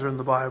chapters are in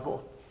the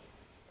Bible.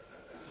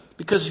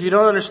 Because if you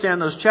don't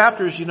understand those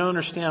chapters, you don't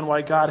understand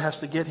why God has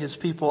to get his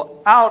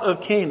people out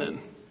of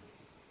Canaan.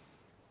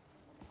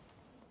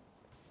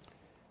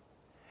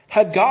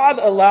 Had God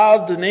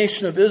allowed the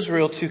nation of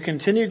Israel to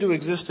continue to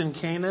exist in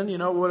Canaan, you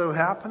know what would have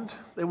happened?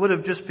 They would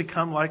have just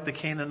become like the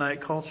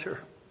Canaanite culture.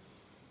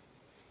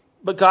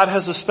 But God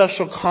has a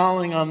special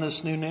calling on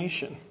this new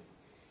nation.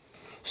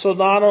 So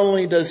not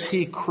only does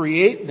he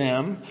create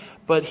them,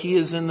 but he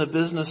is in the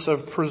business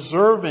of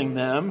preserving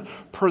them.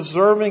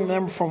 Preserving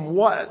them from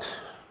what?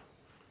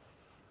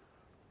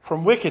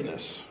 From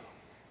wickedness.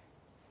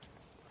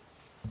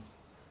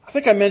 I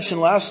think I mentioned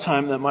last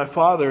time that my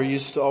father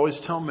used to always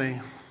tell me,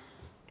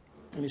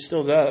 and he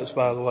still does,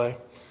 by the way.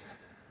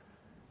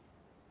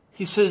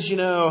 He says,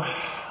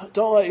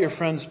 don't let your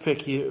friends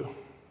pick you.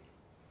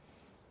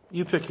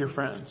 You pick your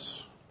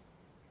friends.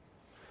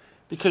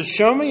 Because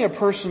show me a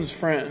person's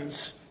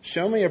friends.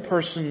 Show me a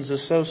person's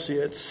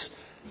associates.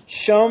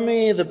 Show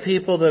me the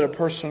people that a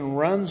person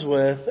runs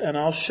with, and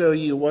I'll show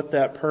you what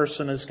that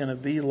person is going to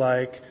be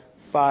like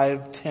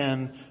 5,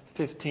 10,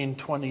 15,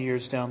 20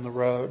 years down the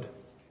road.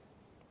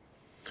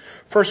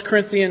 1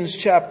 Corinthians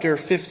chapter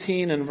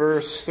 15 and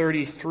verse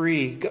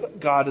 33,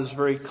 God is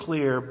very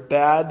clear.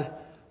 Bad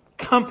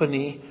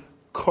company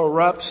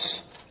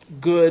corrupts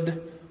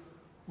good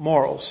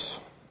morals.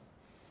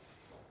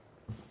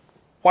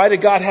 Why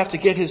did God have to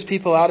get his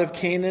people out of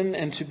Canaan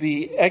and to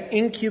be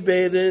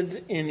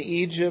incubated in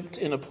Egypt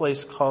in a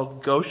place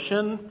called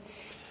Goshen?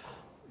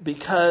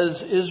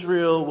 Because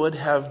Israel would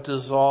have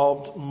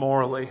dissolved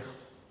morally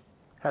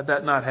had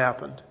that not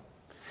happened.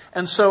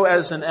 And so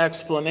as an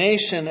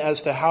explanation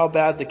as to how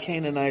bad the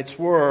Canaanites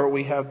were,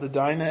 we have the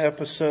Dinah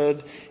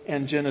episode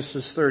and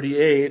Genesis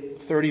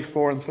 38,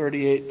 34 and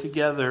 38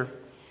 together.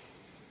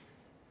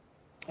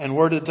 And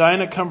where did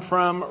Dinah come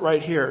from?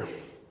 Right here.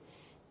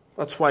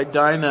 That's why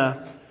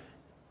Dinah,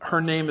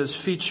 her name is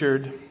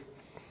featured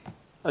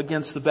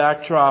against the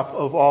backdrop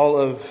of all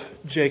of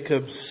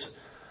Jacob's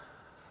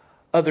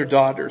other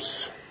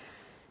daughters.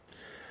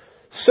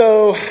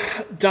 So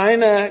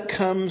Dinah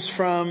comes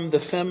from the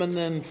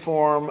feminine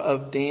form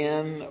of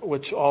Dan,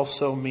 which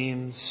also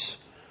means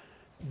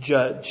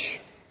judge.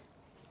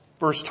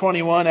 Verse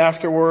 21,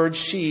 afterwards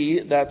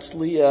she, that's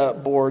Leah,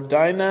 bore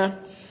Dinah,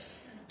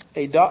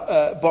 a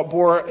daughter,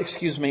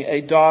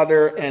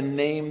 and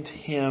named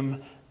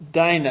him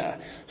Dinah.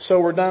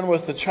 So we're done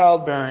with the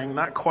childbearing.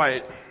 Not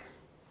quite.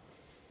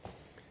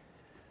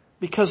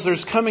 Because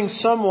there's coming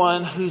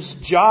someone whose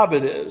job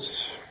it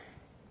is.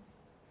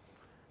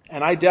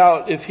 And I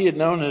doubt if he had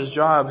known his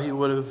job, he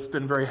would have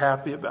been very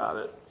happy about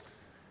it.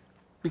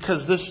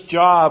 Because this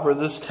job or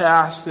this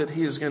task that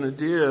he is going to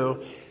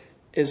do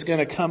is going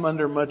to come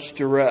under much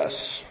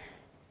duress.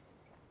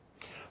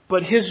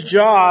 But his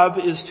job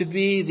is to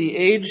be the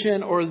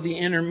agent or the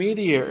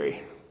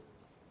intermediary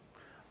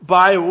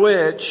by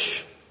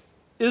which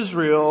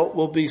Israel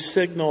will be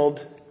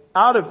signaled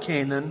out of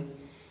Canaan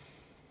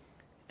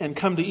and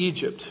come to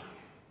Egypt.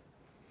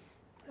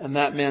 And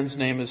that man's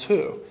name is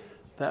who?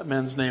 That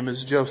man's name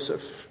is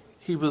Joseph.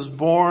 He was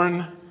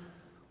born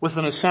with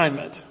an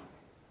assignment.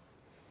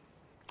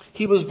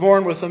 He was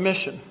born with a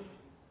mission.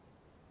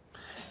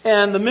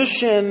 And the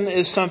mission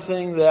is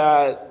something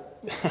that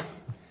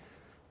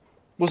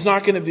was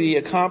not going to be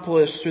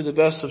accomplished through the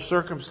best of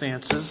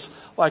circumstances,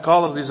 like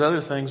all of these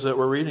other things that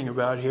we're reading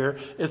about here.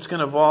 It's going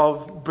to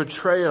involve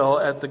betrayal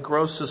at the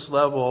grossest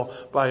level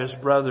by his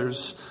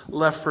brothers,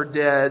 left for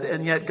dead.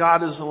 And yet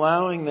God is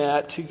allowing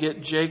that to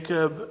get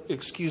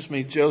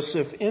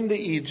Joseph into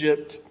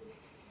Egypt,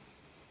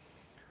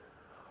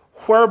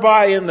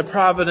 whereby in the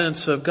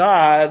providence of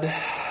God,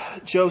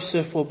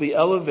 Joseph will be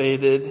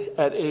elevated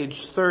at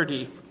age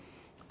 30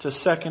 to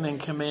second in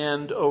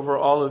command over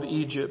all of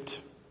Egypt.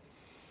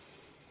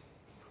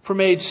 From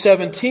age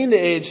 17 to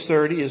age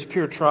 30 is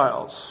pure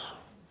trials.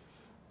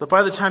 But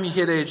by the time you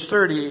hit age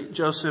 30,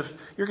 Joseph,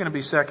 you're going to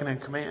be second in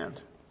command.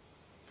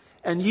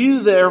 And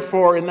you,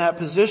 therefore, in that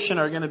position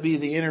are going to be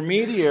the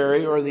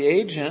intermediary or the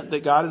agent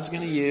that God is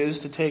going to use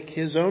to take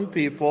his own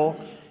people,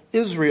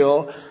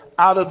 Israel,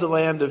 out of the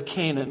land of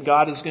Canaan.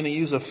 God is going to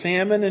use a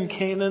famine in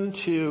Canaan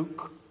to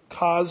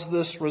cause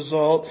this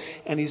result,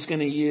 and he's going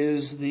to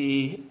use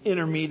the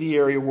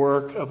intermediary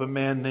work of a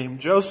man named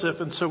Joseph.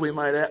 And so we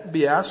might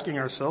be asking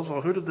ourselves,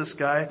 well, where did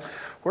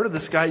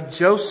this guy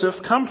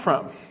Joseph come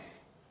from?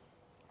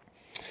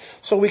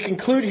 So we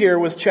conclude here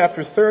with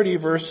chapter 30,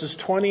 verses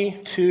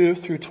 22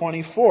 through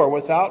 24,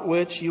 without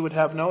which you would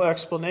have no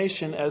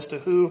explanation as to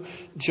who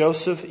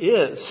Joseph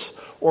is,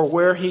 or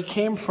where he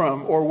came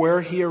from, or where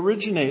he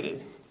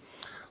originated.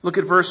 Look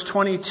at verse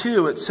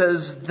 22. It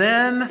says,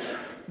 then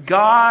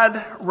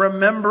God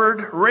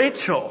remembered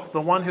Rachel,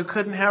 the one who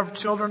couldn't have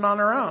children on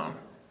her own.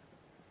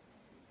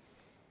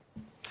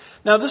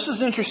 Now this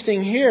is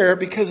interesting here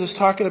because it's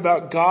talking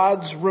about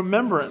God's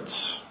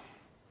remembrance.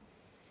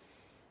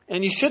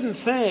 And you shouldn't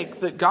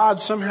think that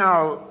God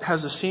somehow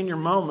has a senior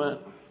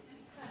moment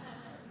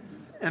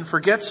and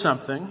forgets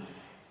something.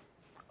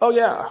 Oh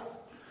yeah.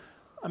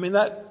 I mean,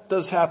 that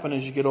does happen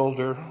as you get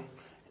older.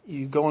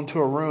 You go into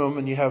a room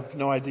and you have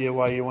no idea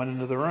why you went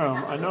into the room.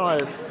 I know I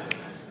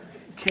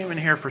came in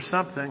here for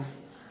something.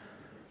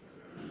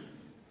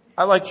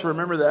 I like to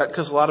remember that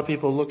because a lot of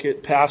people look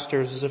at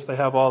pastors as if they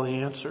have all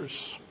the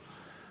answers.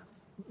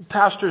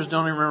 Pastors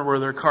don't even remember where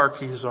their car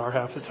keys are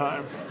half the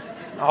time.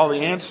 All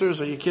the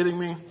answers, are you kidding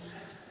me?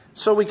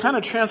 So we kind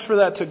of transfer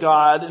that to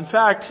God. In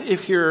fact,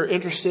 if you're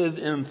interested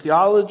in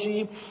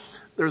theology,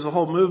 there's a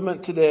whole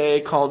movement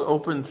today called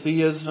open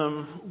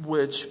theism,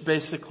 which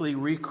basically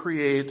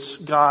recreates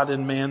God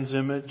in man's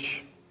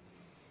image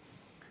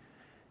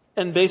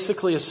and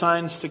basically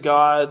assigns to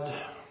God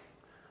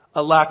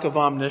a lack of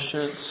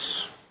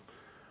omniscience,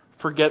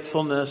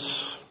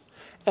 forgetfulness.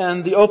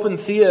 And the open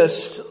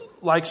theist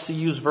likes to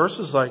use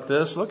verses like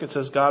this. Look, it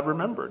says God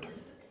remembered.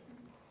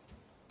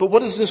 But what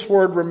does this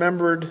word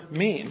remembered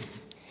mean?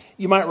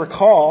 You might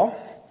recall,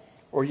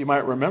 or you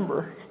might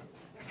remember,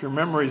 if your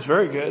memory is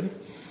very good,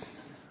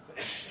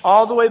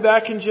 all the way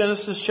back in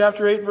Genesis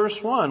chapter 8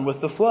 verse 1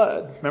 with the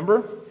flood.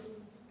 Remember?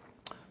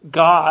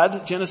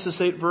 God,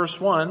 Genesis 8 verse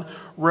 1,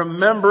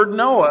 remembered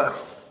Noah.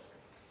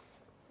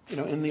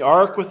 In the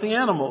ark with the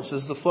animals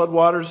as the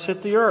floodwaters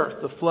hit the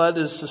earth. The flood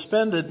is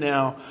suspended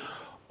now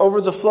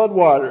over the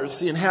floodwaters.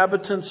 The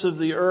inhabitants of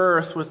the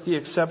earth, with the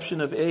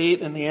exception of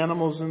 8, and the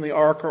animals in the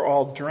ark are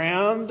all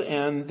drowned,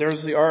 and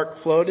there's the ark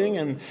floating,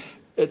 and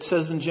it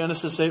says in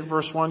Genesis 8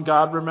 verse 1,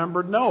 God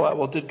remembered Noah.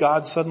 Well, did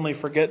God suddenly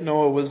forget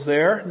Noah was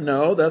there?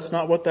 No, that's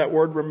not what that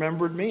word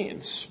remembered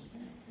means.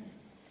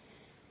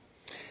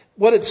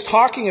 What it's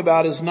talking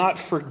about is not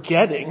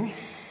forgetting.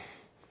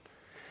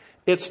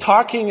 It's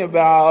talking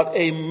about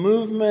a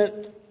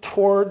movement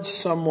towards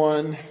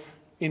someone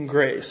in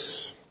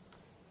grace.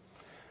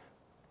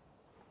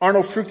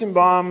 Arnold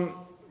Fruchtenbaum,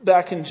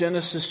 back in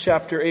Genesis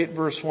chapter 8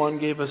 verse 1,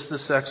 gave us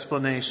this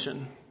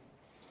explanation.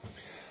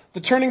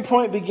 The turning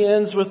point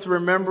begins with the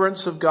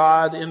remembrance of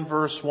God in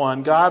verse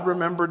 1. God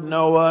remembered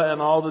Noah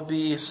and all the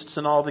beasts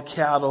and all the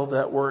cattle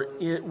that were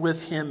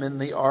with him in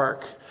the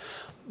ark.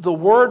 The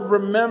word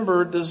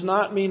remember does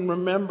not mean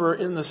remember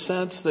in the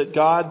sense that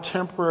God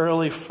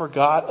temporarily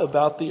forgot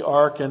about the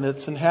ark and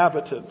its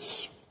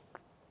inhabitants.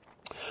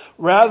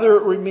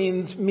 Rather, it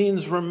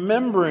means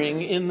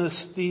remembering in the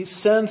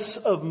sense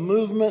of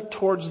movement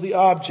towards the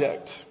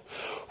object.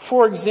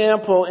 For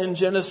example, in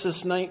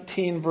Genesis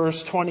 19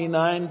 verse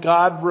 29,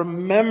 God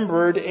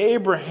remembered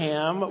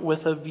Abraham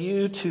with a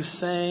view to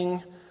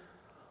saving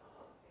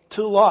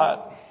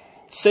Lot.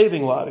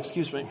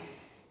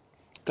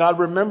 God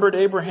remembered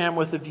Abraham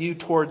with a view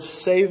towards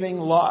saving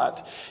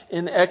Lot.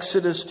 In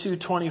Exodus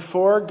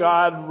 2:24,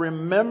 God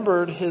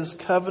remembered his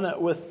covenant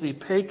with the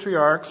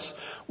patriarchs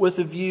with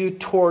a view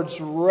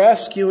towards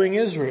rescuing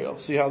Israel.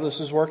 See how this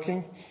is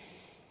working?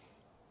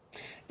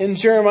 In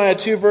Jeremiah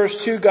 2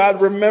 verse 2,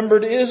 God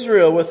remembered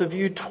Israel with a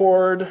view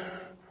toward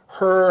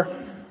her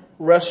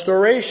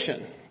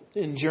restoration.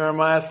 In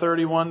Jeremiah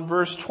 31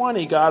 verse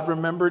 20, God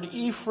remembered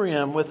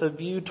Ephraim with a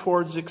view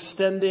towards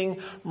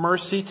extending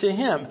mercy to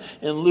him.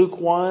 In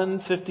Luke 1,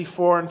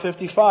 54 and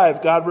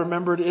 55, God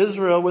remembered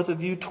Israel with a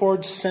view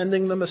towards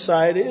sending the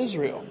Messiah to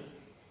Israel.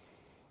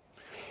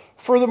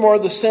 Furthermore,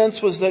 the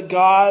sense was that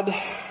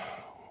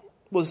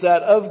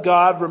of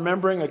God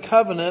remembering a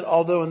covenant,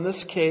 although in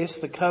this case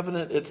the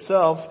covenant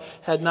itself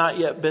had not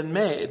yet been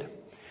made.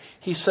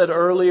 He said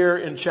earlier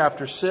in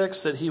chapter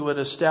 6 that he would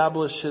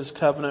establish his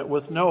covenant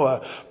with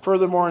Noah.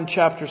 Furthermore, in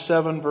chapter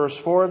 7 verse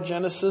 4 of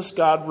Genesis,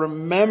 God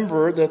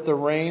remembered that the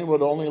rain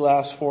would only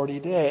last 40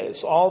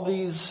 days. All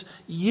these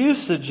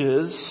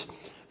usages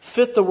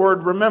fit the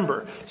word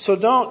remember. So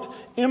don't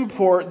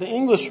import the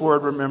English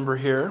word remember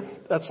here.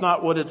 That's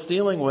not what it's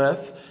dealing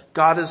with.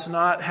 God is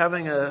not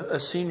having a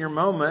senior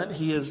moment.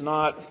 He is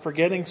not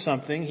forgetting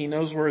something. He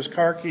knows where his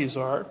car keys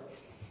are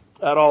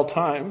at all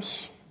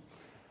times.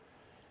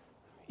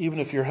 Even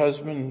if your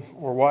husband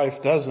or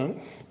wife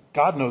doesn't,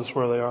 God knows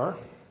where they are.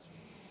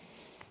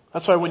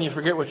 That's why when you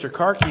forget what your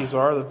car keys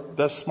are, the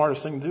best,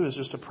 smartest thing to do is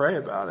just to pray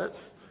about it.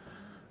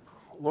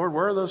 Lord,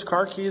 where are those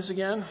car keys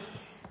again?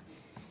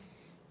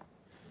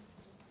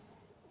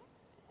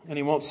 And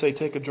he won't say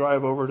take a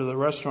drive over to the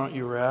restaurant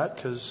you were at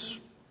because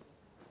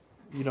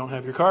you don't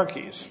have your car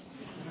keys.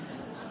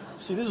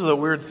 See, these are the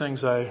weird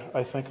things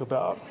I think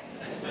about.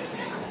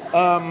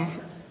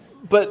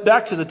 But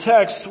back to the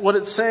text, what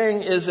it's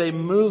saying is a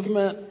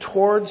movement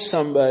towards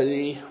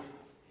somebody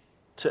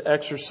to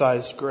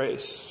exercise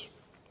grace.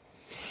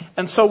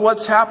 And so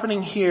what's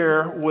happening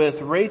here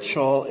with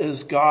Rachel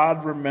is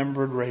God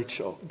remembered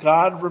Rachel.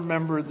 God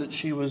remembered that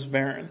she was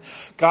barren.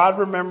 God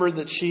remembered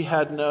that she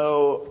had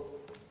no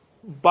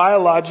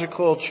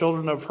biological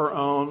children of her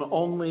own,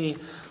 only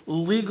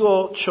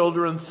legal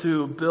children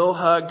through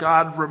Bilhah.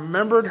 God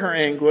remembered her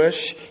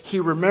anguish. He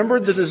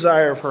remembered the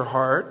desire of her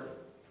heart.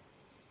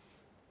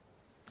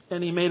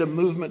 and he made a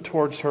movement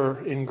towards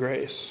her in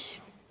grace.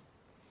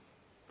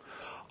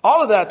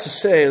 All of that to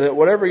say that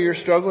whatever you're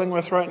struggling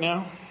with right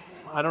now,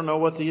 I don't know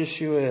what the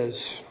issue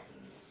is.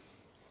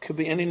 Could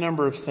be any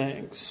number of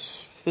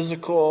things.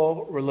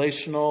 Physical,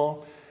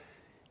 relational,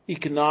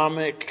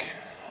 economic,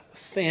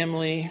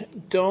 family.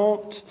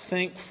 Don't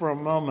think for a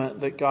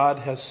moment that God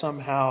has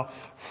somehow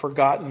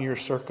forgotten your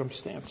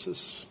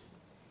circumstances.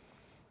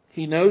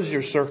 He knows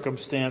your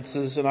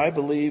circumstances, and I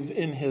believe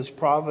in His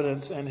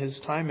providence and His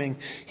timing,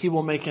 He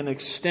will make an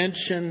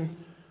extension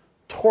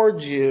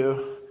towards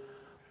you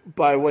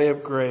by way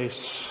of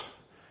grace.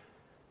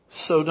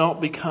 So don't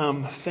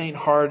become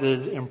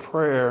faint-hearted in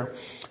prayer,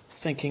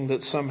 thinking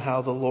that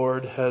somehow the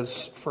Lord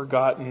has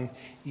forgotten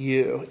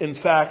you. In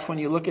fact, when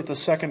you look at the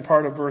second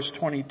part of verse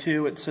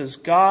 22, it says,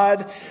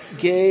 God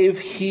gave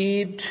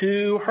heed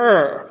to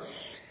her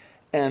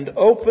and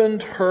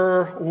opened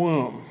her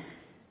womb.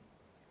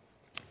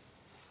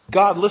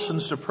 God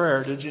listens to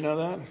prayer. Did you know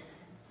that?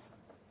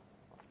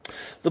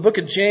 The book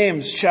of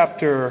James,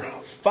 chapter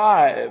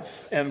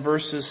 5 and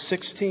verses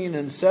 16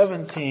 and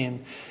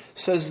 17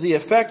 says, the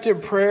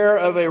effective prayer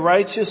of a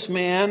righteous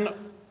man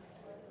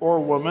or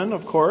woman,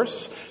 of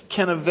course,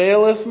 can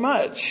availeth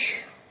much.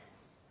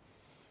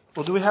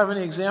 Well, do we have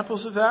any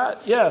examples of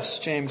that? Yes,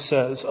 James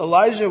says.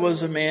 Elijah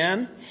was a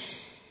man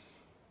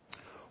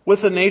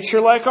with a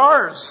nature like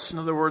ours. In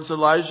other words,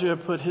 Elijah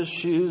put his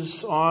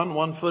shoes on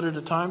 1 foot at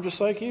a time,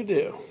 just like you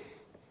do.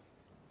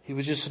 He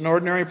was just an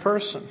ordinary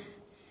person.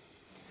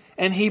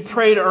 And he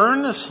prayed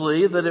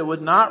earnestly that it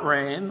would not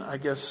rain. I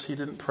guess he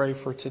didn't pray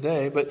for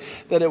today, but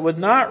that it would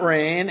not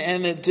rain,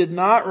 and it did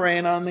not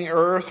rain on the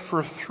earth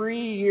for 3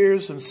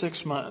 years and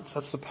 6 months.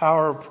 That's the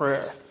power of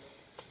prayer.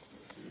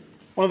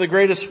 One of the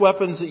greatest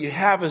weapons that you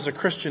have as a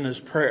Christian is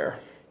prayer.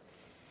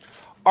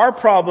 Our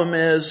problem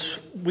is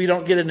we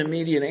don't get an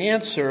immediate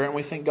answer and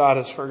we think God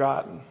has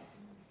forgotten.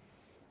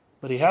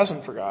 But He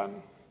hasn't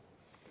forgotten.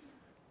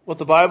 What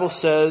the Bible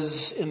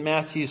says in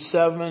Matthew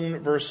 7,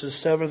 verses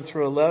 7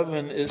 through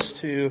 11 is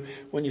to,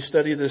 when you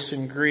study this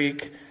in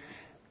Greek,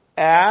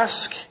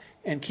 ask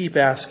and keep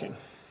asking.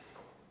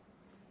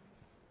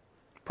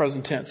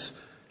 Present tense.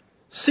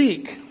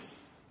 Seek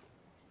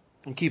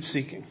and keep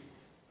seeking.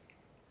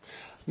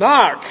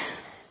 Knock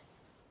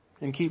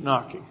and keep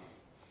knocking.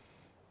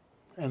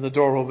 And the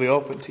door will be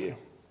open to you.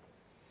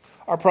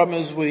 Our problem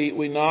is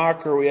we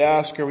knock or we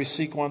ask or we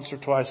seek once or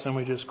twice and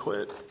we just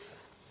quit.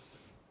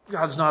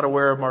 God's not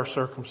aware of our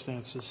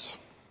circumstances.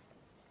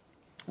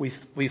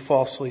 We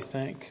falsely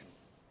think.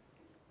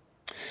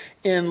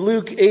 In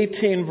Luke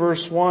 18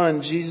 verse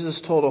 1,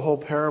 Jesus told a whole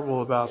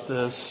parable about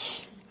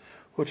this,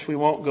 which we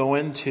won't go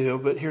into,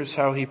 but here's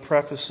how He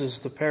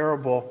prefaces the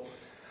parable.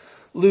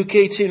 Luke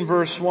 18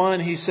 verse 1,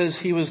 He says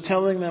He was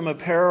telling them a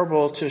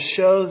parable to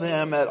show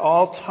them at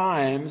all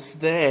times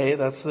they,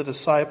 that's the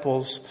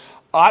disciples,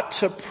 ought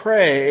to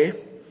pray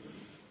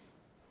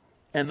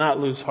and not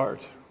lose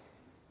heart.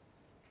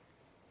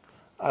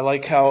 I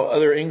like how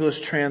other English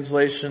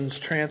translations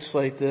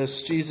translate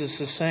this.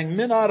 Jesus is saying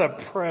men ought to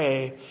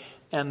pray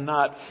and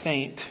not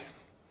faint.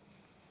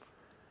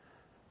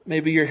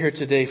 Maybe you're here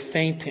today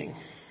fainting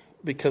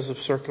because of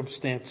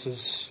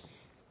circumstances.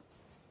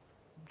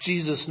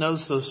 Jesus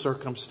knows those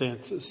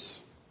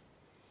circumstances.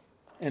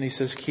 And He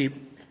says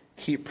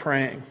keep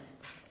praying.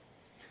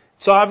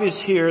 It's obvious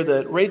here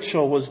that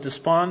Rachel was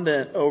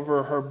despondent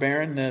over her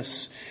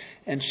barrenness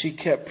and she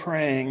kept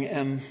praying.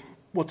 And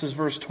what does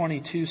verse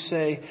 22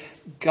 say?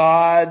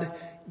 God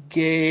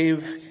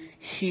gave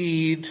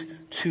heed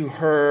to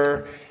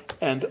her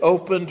and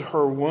opened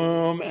her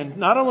womb. And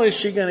not only is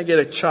she going to get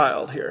a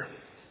child here,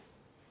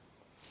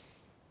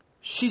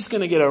 she's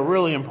going to get a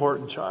really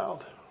important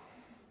child.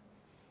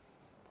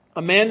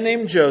 A man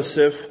named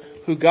Joseph,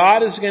 who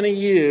God is going to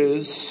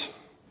use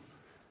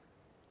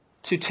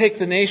to take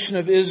the nation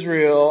of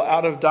Israel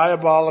out of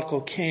diabolical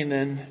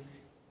Canaan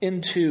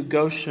into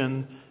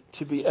Goshen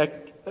to be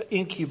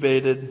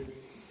incubated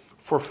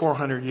for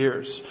 400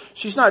 years.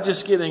 She's not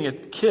just getting a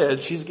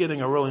kid, she's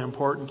getting a really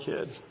important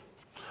kid.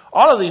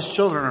 All of these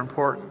children are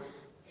important.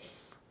 I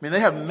mean, they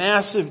have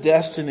massive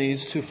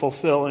destinies to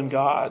fulfill in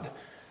God.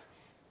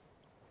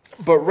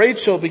 But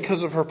Rachel,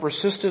 because of her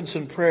persistence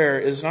in prayer,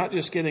 is not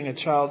just getting a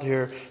child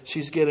here,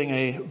 she's getting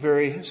a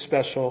very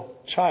special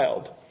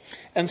child.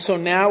 And so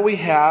now we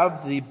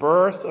have the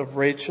birth of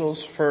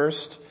Rachel's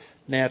first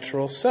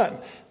natural son.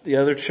 The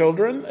other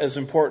children, as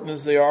important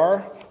as they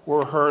are,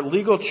 were her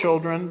legal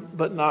children,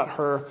 but not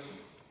her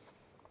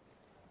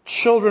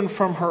children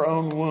from her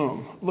own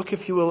womb. Look,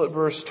 if you will, at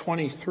verse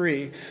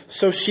 23.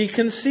 So she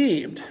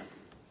conceived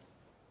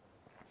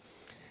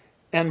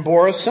and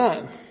bore a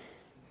son.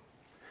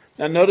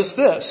 Now notice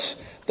this,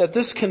 that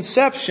this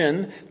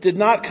conception did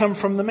not come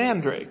from the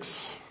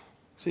mandrakes.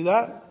 See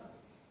that?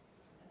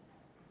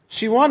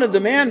 She wanted the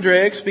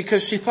mandrakes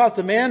because she thought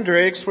the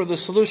mandrakes were the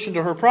solution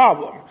to her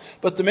problem.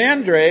 But the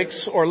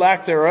mandrakes, or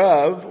lack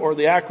thereof, or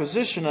the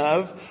acquisition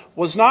of,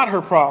 was not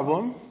her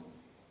problem,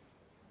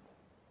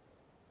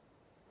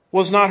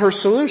 was not her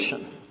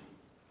solution.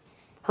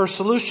 Her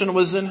solution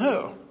was in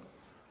who?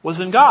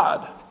 Was in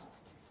God.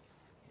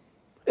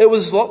 It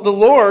was the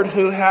Lord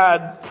who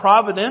had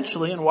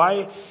providentially, and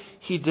why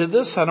He did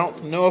this, I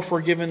don't know if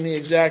we're given the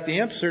exact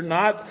answer,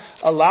 not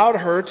allowed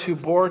her to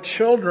bore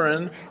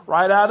children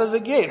right out of the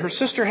gate. Her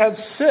sister had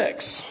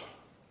 6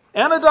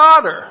 and a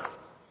daughter.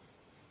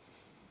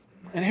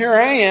 And here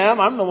I am,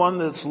 I'm the one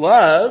that's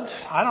loved.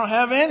 I don't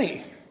have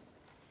any.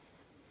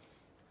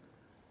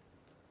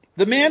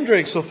 The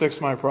mandrakes will fix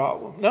my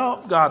problem.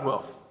 No, God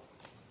will.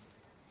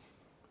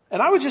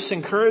 And I would just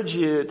encourage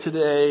you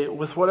today,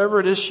 with whatever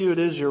issue it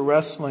is you're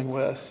wrestling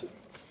with,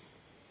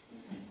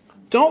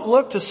 don't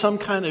look to some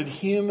kind of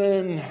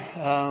human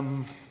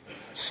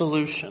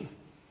solution.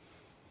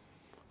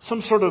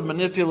 Some sort of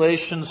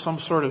manipulation, some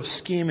sort of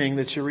scheming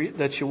that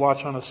you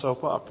watch on a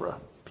soap opera.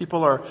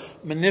 People are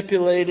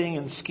manipulating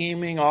and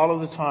scheming all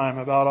of the time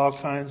about all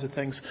kinds of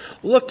things.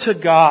 Look to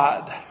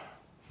God.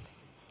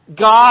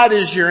 God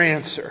is your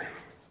answer.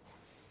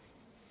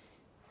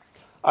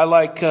 I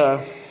like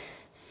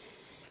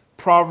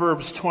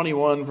Proverbs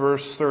 21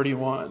 verse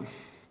 31.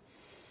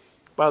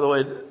 By the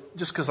way,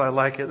 just because I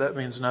like it, that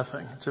means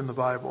nothing. It's in the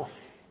Bible.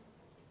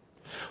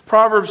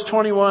 Proverbs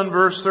 21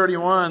 verse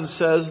 31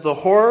 says, "The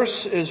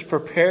horse is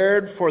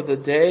prepared for the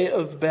day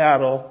of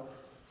battle,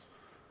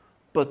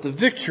 but the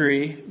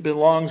victory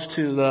belongs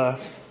to the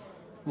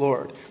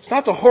Lord." It's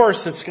not the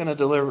horse that's going to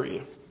deliver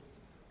you.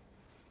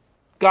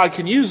 God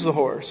can use the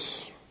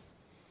horse,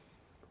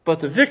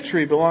 but the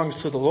victory belongs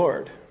to the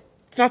Lord.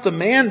 It's not the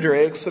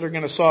mandrakes that are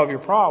going to solve your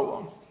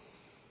problem.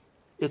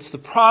 It's the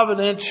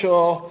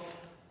providential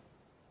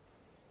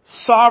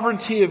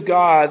sovereignty of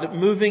God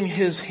moving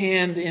His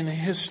hand in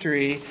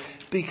history,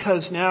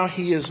 because now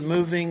He is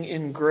moving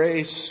in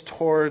grace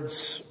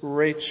towards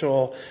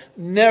Rachel,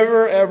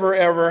 never, ever,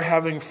 ever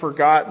having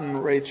forgotten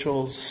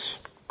Rachel's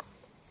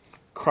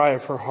cry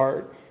of her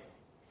heart.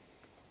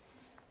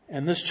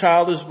 And this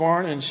child is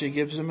born, and she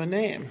gives him a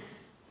name.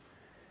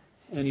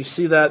 And you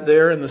see that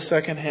there in the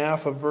second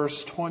half of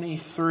verse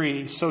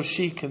 23. "So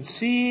she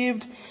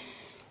conceived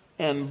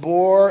and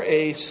bore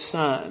a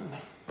son."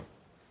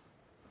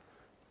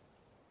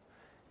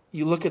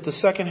 You look at the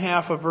second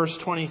half of verse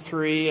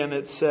 23 and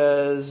it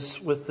says,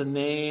 with the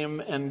name,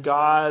 "And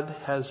God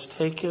has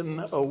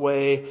taken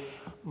away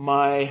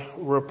my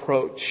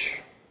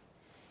reproach."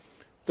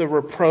 The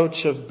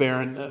reproach of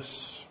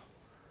barrenness.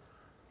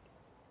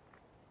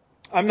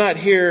 I'm not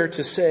here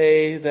to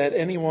say that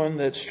anyone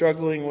that's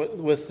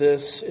struggling with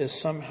this is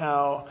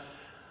somehow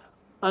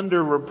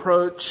under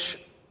reproach,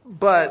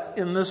 but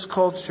in this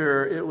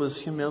culture it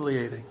was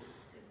humiliating.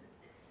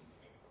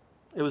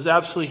 It was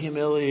absolutely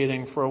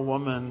humiliating for a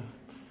woman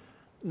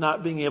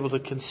not being able to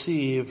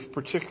conceive,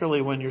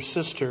 particularly when your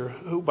sister,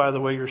 who, by the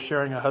way, you're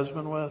sharing a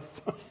husband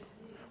with,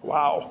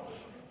 wow,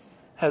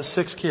 has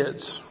 6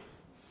 kids.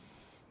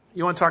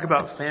 You want to talk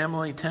about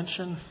family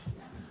tension?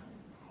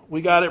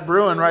 We got it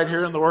brewing right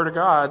here in the Word of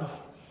God.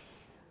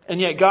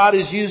 And yet God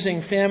is using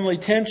family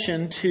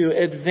tension to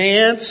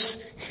advance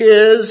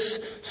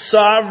His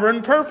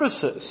sovereign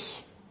purposes.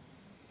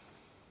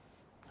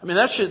 I mean,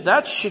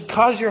 that should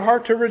cause your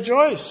heart to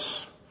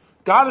rejoice.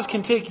 God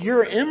can take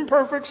your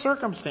imperfect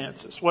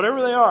circumstances,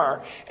 whatever they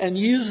are, and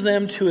use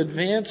them to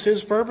advance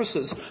His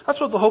purposes.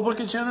 That's what the whole book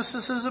of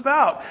Genesis is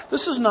about.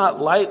 This is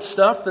not light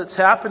stuff that's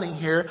happening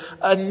here.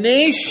 A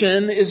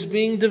nation is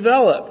being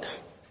developed.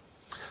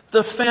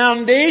 The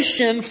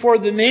foundation for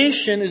the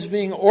nation is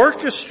being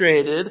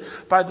orchestrated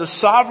by the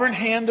sovereign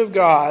hand of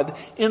God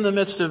in the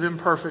midst of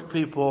imperfect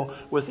people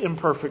with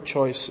imperfect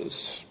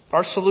choices.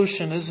 Our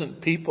solution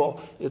isn't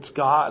people, it's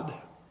God.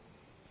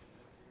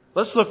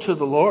 Let's look to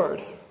the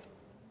Lord.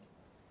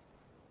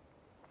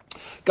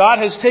 God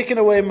has taken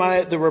away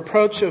the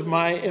reproach of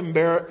my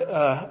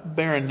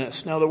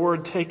barrenness. Now the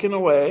word taken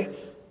away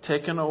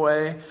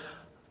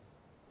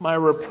my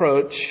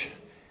reproach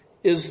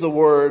is the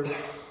word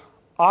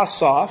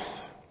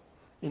Asaph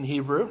in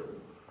Hebrew,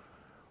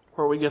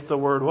 where we get the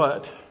word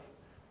what?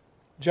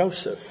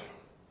 Joseph.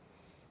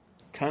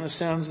 Kind of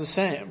sounds the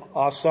same.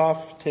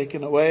 Asaph,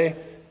 taken away.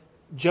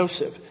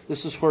 Joseph.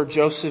 This is where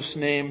Joseph's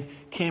name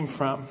came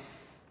from.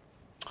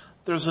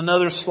 There's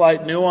another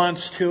slight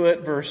nuance to it,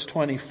 verse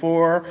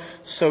 24.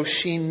 "So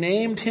she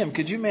named him."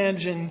 Could you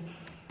imagine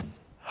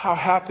how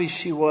happy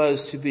she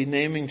was to be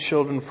naming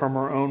children from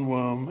her own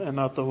womb and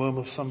not the womb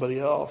of somebody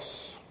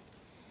else?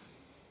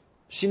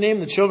 She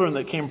named the children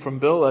that came from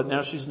Bilhah.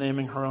 Now she's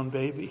naming her own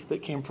baby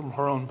that came from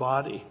her own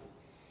body.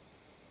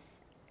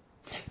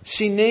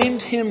 She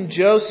named him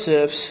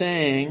Joseph,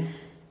 saying,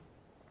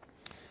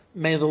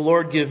 "May the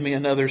Lord give me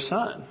another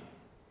son."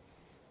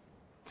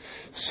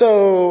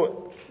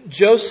 So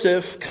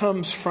Joseph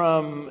comes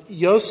from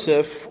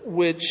Yosef,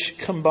 which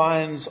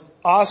combines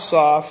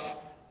Asaph,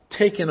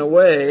 taken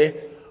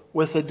away,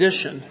 with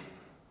addition.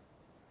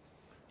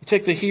 You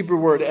take the Hebrew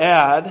word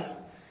add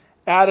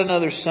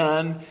another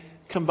son,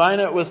 combine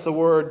it with the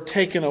word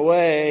taken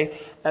away,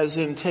 as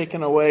in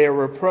taken away a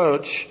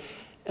reproach,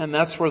 and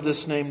that's where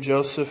this name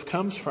Joseph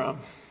comes from.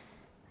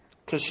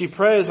 Because she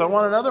prays, "I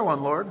want another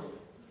one, Lord."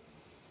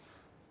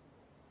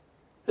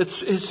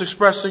 It's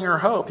expressing her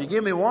hope. You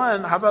gave me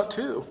one, how about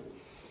 2?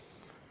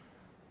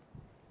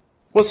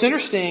 What's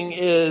interesting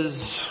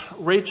is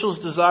Rachel's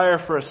desire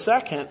for a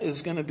second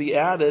is going to be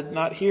added,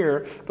 not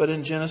here, but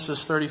in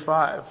Genesis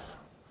 35.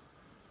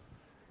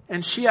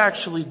 And she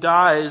actually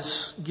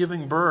dies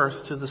giving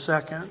birth to the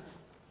second,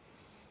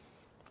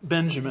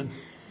 Benjamin.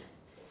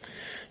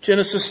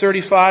 Genesis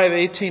 35,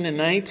 18 and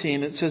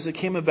 19, it says it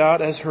came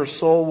about as her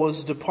soul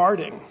was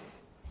departing,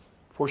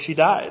 for she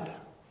died.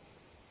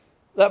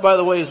 That, by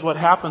the way, is what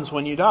happens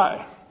when you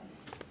die.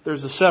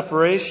 There's a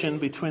separation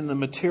between the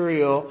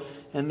material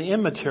and the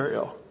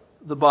immaterial.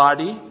 The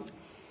body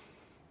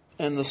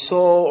and the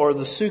soul, or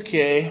the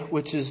psyche,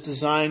 which is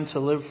designed to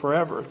live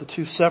forever. The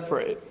two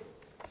separate.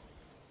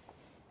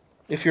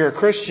 If you're a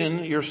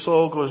Christian, your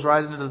soul goes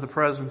right into the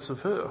presence of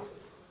who?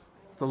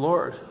 The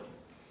Lord.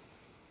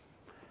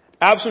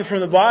 Absent from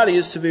the body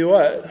is to be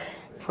what?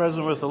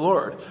 Present with the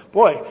Lord.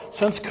 Boy,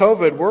 since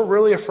COVID, we're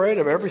really afraid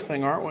of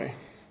everything, aren't we?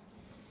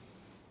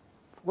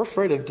 We're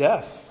afraid of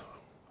death.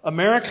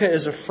 America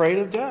is afraid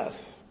of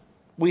death.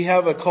 We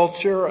have a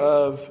culture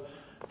of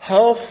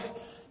health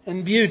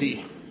and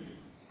beauty.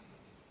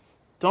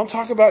 Don't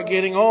talk about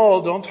getting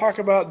old. Don't talk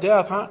about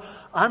death.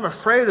 I'm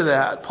afraid of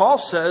that. Paul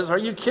says, are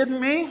you kidding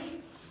me?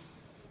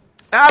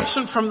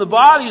 Absent from the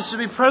body is to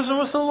be present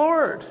with the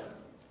Lord.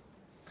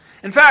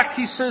 In fact,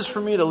 he says for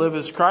me to live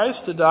is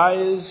Christ, to die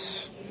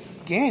is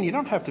gain. You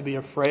don't have to be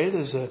afraid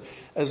as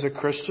a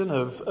Christian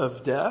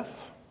of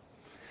death.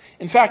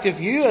 In fact, if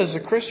you as a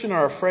Christian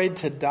are afraid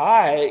to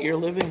die, you're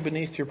living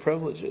beneath your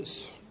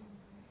privileges.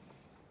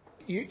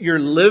 You're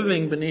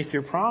living beneath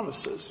your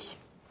promises.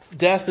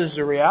 Death is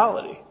a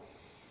reality.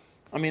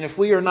 I mean, if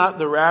we are not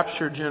the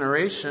raptured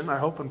generation, I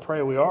hope and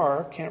pray we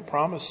are, can't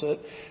promise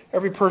it,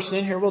 every person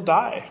in here will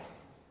die.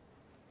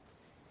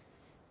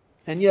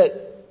 And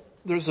yet,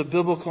 there's a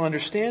biblical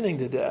understanding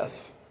to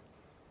death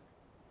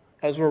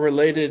as we're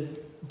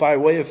related by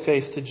way of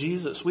faith to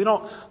Jesus. We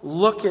don't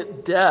look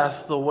at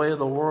death the way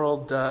the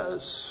world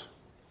does.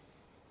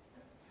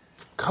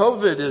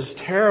 COVID is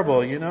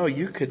terrible. You know,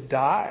 you could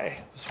die.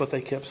 That's what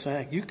they kept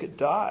saying. You could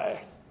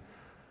die.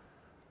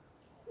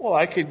 Well,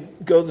 I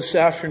could go this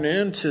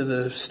afternoon to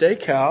the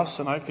steakhouse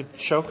and I could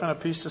choke on a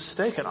piece of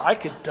steak and I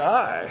could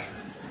die.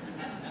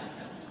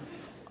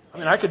 I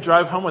mean, I could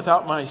drive home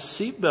without my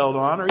seatbelt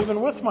on, or even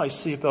with my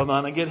seatbelt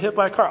on, and get hit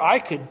by a car. I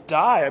could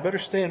die. I better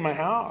stay in my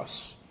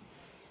house.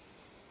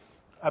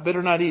 I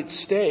better not eat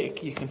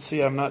steak. You can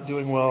see I'm not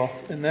doing well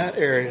in that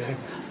area.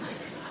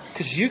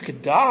 Because you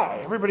could die.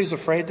 Everybody's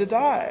afraid to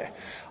die.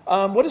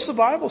 What does the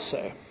Bible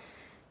say?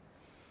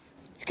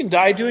 You can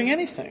die doing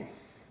anything.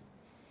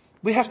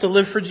 We have to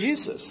live for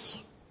Jesus.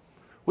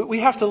 We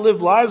have to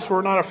live lives where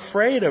we're not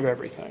afraid of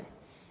everything.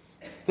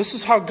 This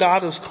is how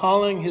God is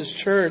calling His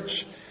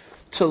church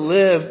to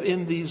live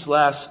in these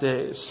last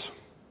days.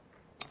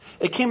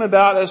 It came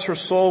about as her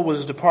soul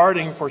was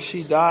departing, for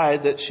she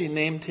died, that she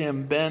named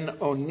him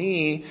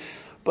Ben-Oni,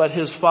 but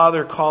his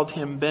father called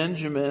him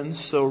Benjamin.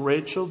 So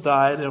Rachel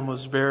died and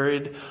was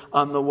buried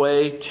on the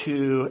way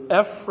to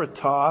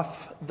Ephrathah,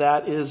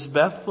 that is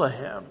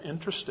Bethlehem.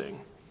 Interesting.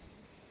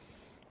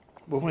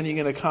 Well, when are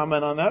you going to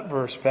comment on that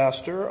verse,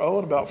 Pastor? Oh,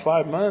 in about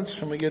 5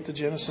 months when we get to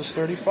Genesis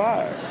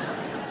 35.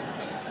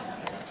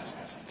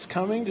 It's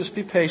coming. Just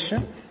be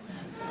patient.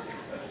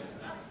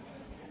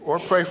 Or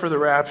pray for the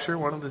rapture,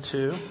 one of the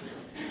two.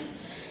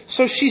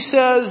 So she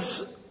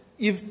says,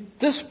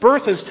 this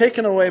birth has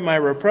taken away my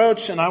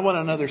reproach and I want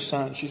another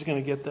son. She's going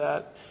to get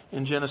that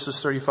in Genesis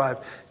 35.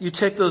 You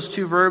take those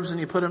two verbs and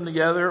you put them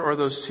together, or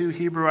those two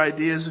Hebrew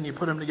ideas and you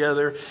put them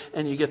together,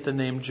 and you get the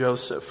name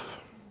Joseph.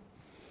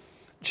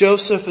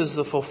 Joseph is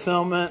the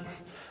fulfillment.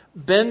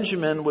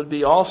 Benjamin would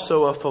be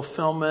also a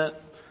fulfillment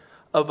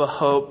of a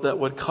hope that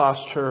would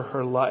cost her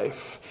her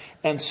life.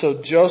 And so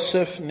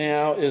Joseph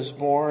now is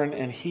born,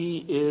 and he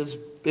is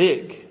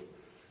big.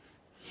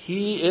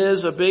 He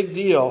is a big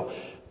deal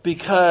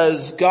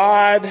because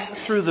God,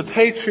 through the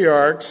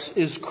patriarchs,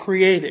 is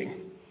creating.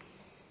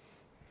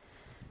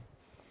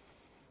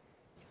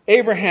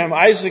 Abraham,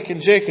 Isaac,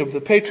 and Jacob, the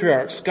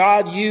patriarchs,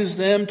 God used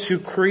them to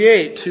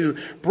create, to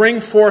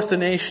bring forth the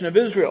nation of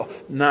Israel,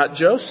 not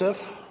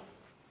Joseph.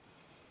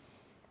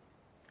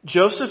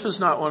 Joseph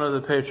is not one of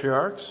the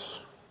patriarchs.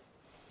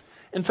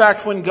 In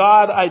fact, when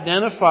God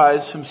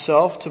identifies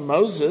himself to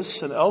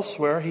Moses and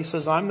elsewhere, he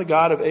says, I'm the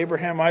God of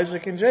Abraham,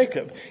 Isaac, and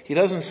Jacob. He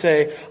doesn't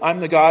say,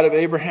 I'm the God of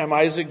Abraham,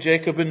 Isaac,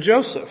 Jacob, and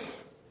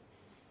Joseph.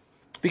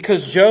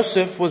 Because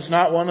Joseph was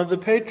not one of the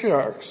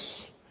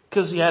patriarchs,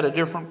 because he had a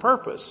different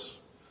purpose.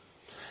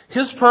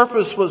 His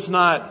purpose was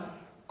not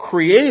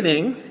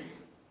creating,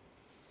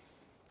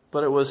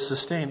 but it was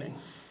sustaining.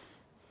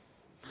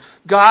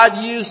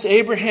 God used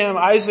Abraham,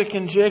 Isaac,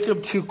 and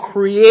Jacob to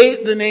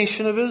create the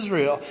nation of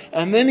Israel.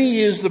 And then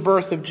he used the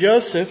birth of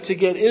Joseph to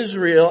get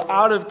Israel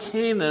out of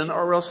Canaan,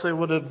 or else they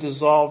would have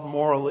dissolved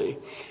morally,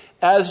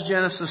 as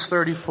Genesis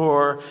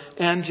 34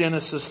 and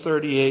Genesis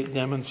 38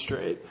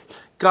 demonstrate.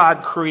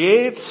 God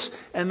creates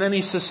and then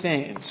he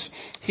sustains.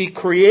 He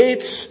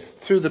creates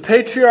through the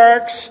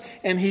patriarchs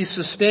and he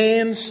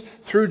sustains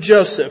through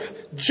Joseph,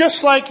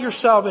 just like your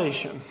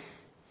salvation.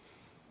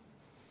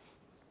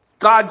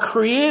 God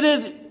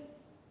created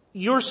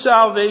your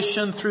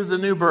salvation through the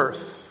new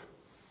birth,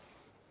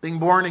 being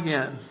born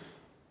again.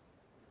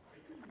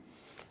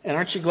 And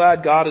aren't you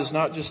glad God is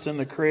not just in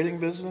the creating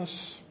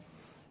business?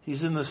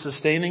 He's in the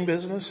sustaining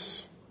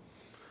business.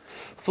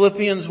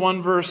 Philippians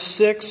 1 verse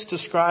 6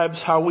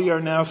 describes how we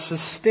are now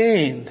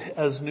sustained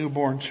as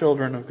newborn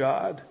children of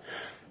God.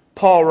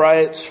 Paul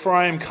writes, "For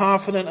I am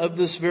confident of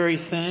this very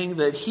thing,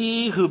 that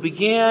he who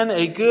began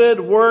a good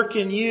work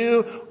in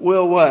you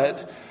will"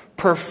 what?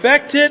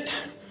 "Perfect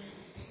it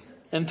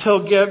until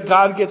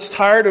God gets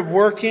tired of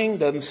working."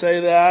 Doesn't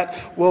say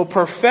that. "Will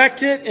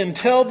perfect it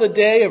until the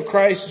day of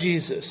Christ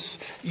Jesus."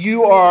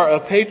 You are a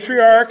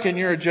patriarch and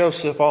you're a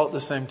Joseph all at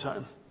the same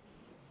time.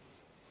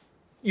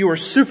 You are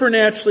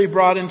supernaturally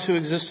brought into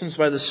existence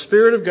by the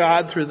Spirit of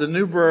God through the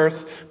new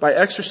birth by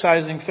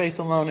exercising faith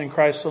alone in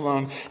Christ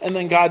alone. And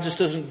then God just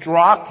doesn't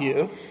drop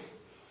you.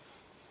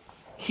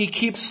 He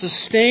keeps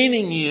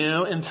sustaining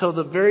you until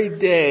the very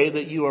day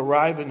that you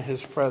arrive in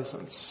His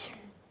presence.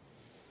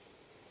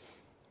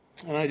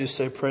 And I just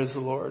say, praise the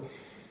Lord.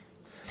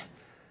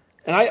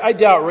 And I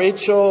doubt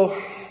Rachel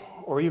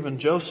or even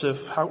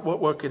Joseph,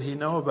 what could he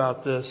know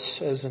about this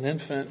as an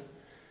infant?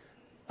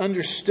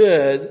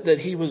 Understood that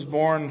he was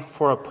born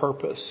for a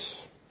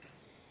purpose.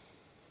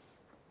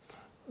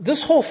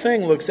 This whole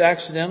thing looks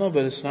accidental,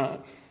 but it's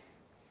not.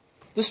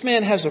 This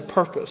man has a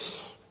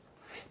purpose.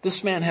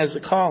 This man has a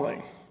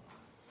calling.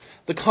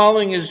 The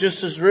calling is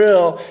just as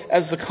real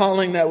as the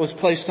calling that was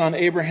placed on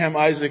Abraham,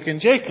 Isaac, and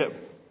Jacob.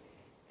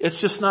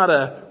 It's just not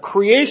a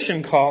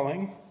creation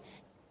calling.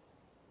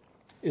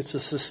 It's a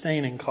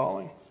sustaining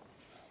calling.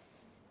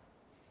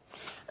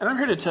 And I'm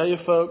here to tell you,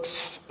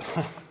 folks,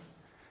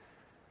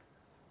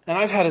 and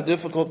I've had a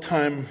difficult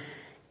time,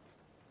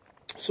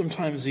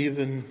 sometimes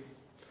even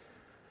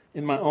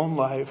in my own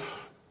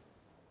life,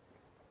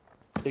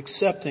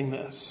 accepting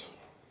this.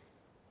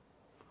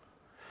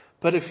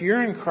 But if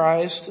you're in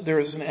Christ, there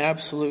is an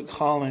absolute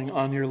calling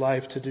on your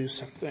life to do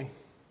something.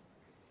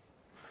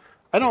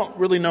 I don't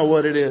really know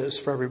what it is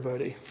for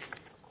everybody.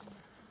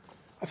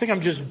 I think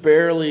I'm just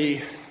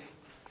barely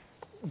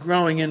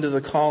growing into the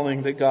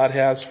calling that God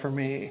has for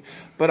me.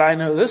 But I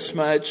know this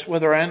much,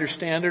 whether I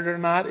understand it or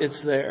not,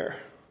 it's there.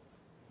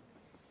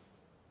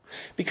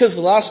 Because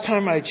the last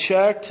time I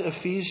checked,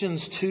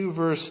 Ephesians 2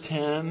 verse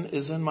 10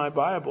 is in my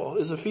Bible.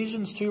 Is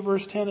Ephesians 2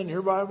 verse 10 in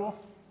your Bible?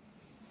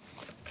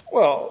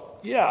 Well,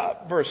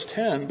 yeah, verse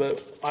 10,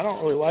 but I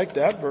don't really like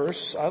that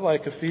verse. I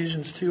like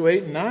Ephesians 2,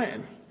 8, and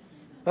 9.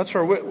 That's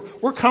where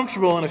we're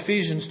comfortable in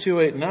Ephesians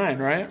 2, 8, and 9,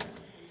 right?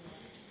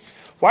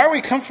 Why are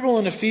we comfortable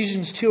in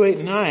Ephesians 2, 8,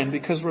 and 9?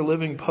 Because we're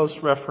living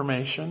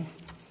post-Reformation.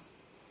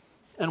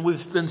 And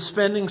we've been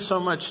spending so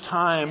much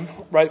time,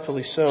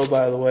 rightfully so,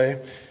 by the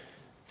way,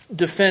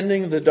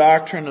 defending the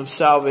doctrine of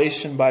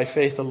salvation by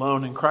faith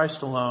alone in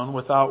Christ alone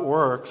without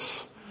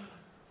works.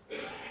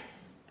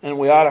 And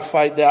we ought to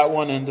fight that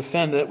one and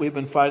defend it. We've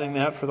been fighting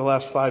that for the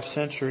last 5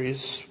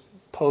 centuries,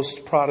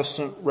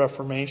 post-Protestant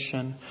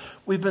Reformation.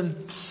 We've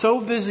been so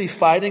busy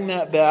fighting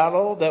that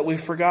battle that we've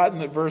forgotten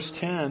that verse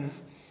 10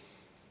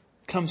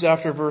 comes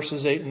after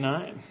verses 8 and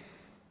 9.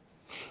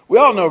 We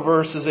all know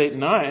verses 8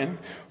 and 9.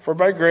 For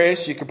by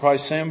grace, you could probably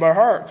say them by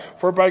heart.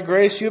 For by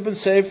grace you have been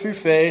saved through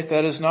faith.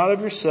 That is not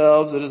of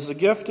yourselves. It is the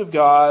gift of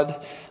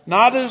God,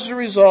 not as a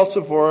result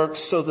of works,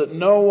 so that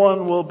no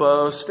one will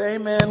boast.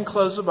 Amen.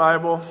 Close the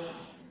Bible.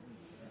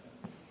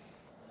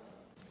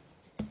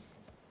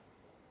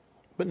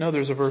 But no,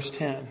 there's a verse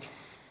 10.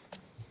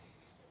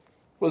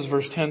 What does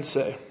verse 10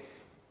 say?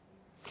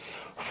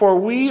 For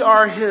we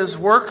are His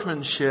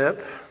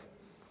workmanship,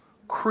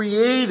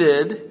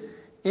 created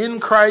in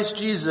Christ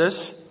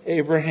Jesus,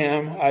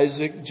 Abraham,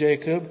 Isaac,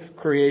 Jacob,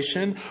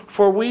 creation.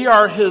 For we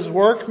are His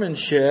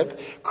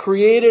workmanship,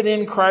 created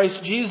in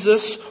Christ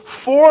Jesus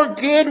for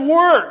good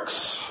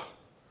works.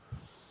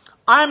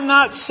 I'm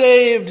not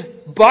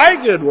saved by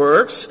good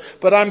works,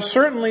 but I'm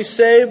certainly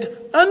saved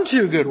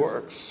unto good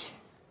works.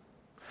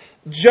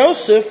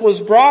 Joseph was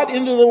brought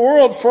into the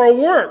world for a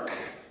work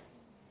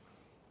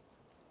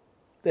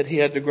that he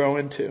had to grow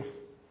into.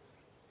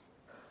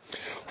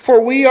 For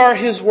we are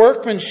His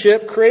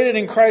workmanship, created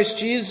in Christ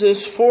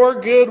Jesus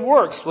for good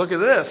works. Look at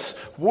this.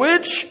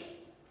 Which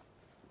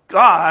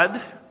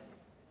God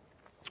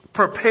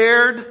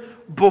prepared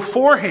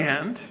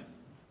beforehand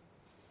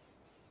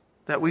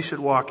that we should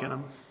walk in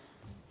them.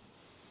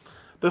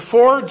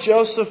 Before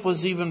Joseph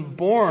was even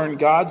born,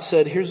 God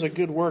said, here's a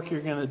good work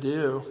you're going to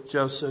do,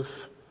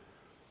 Joseph.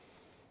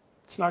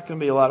 It's not going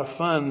to be a lot of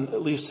fun,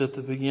 at least at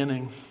the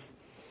beginning.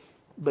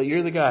 But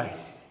you're the guy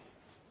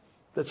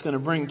that's going to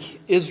bring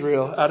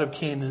Israel out of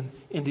Canaan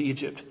into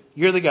Egypt.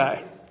 You're the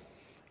guy.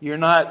 I'm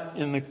not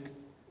going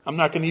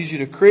to use you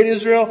to create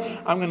Israel.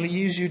 I'm going to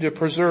use you to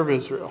preserve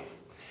Israel.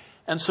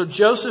 And so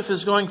Joseph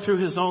is going through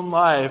his own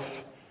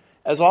life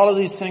as all of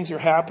these things are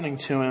happening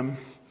to him,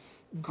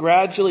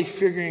 gradually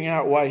figuring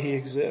out why he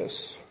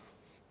exists.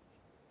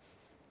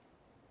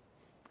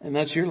 And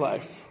that's your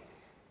life.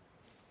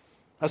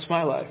 That's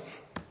my life.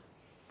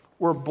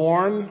 We're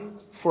born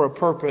for a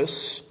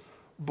purpose,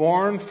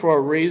 born for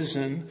a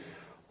reason,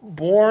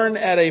 born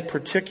at a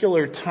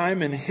particular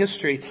time in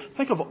history.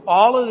 Think of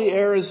all of the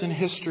eras in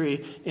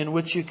history in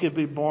which you could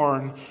be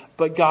born,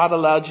 but God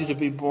allowed you to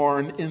be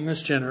born in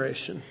this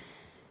generation.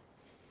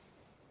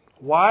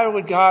 Why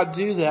would God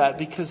do that?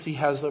 Because He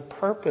has a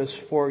purpose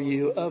for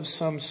you of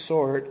some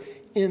sort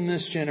in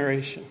this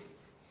generation.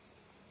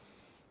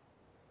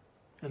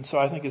 And so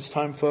I think it's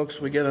time, folks,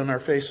 we get on our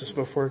faces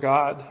before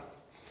God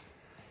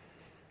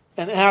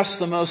and ask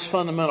the most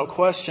fundamental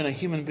question a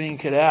human being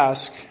could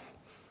ask.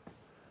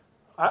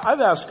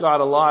 I've asked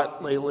God a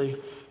lot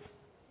lately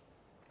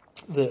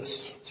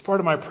this. It's part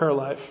of my prayer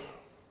life.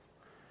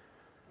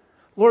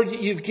 Lord,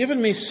 you've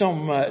given me so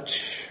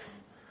much.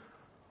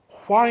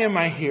 Why am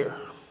I here?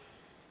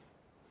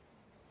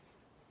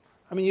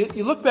 I mean,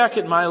 you look back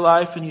at my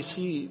life and you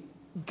see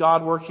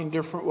God working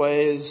different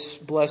ways,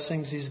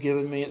 blessings He's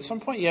given me. At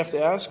some point you have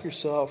to ask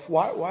yourself,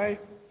 why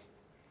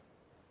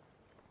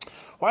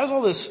has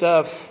all this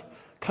stuff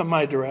come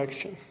my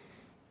direction?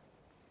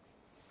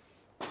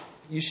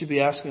 You should be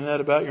asking that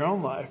about your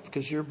own life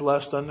because you're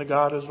blessed unto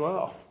God as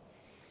well.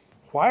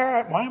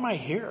 Why am I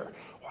here?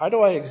 Why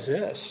do I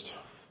exist?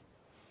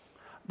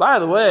 By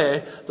the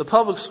way, the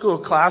public school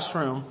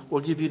classroom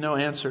will give you no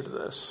answer to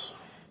this.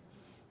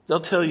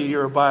 They'll tell you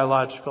you're a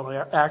biological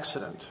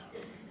accident.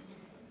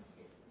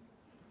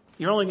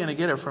 You're only going to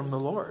get it from the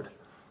Lord.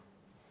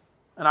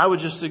 And I would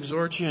just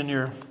exhort you in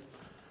your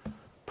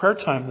prayer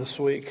time this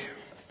week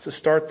to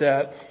start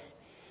that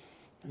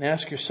and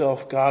ask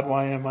yourself, God,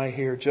 why am I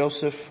here?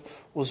 Joseph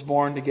was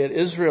born to get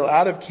Israel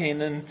out of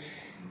Canaan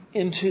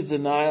into the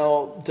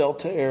Nile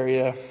Delta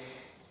area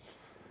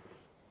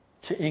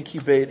to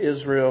incubate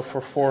Israel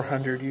for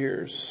 400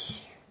 years.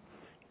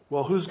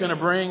 Well, who's going to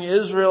bring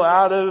Israel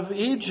out of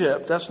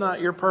Egypt? That's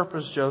not your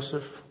purpose,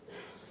 Joseph.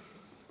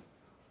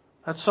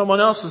 That's someone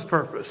else's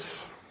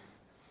purpose.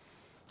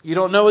 You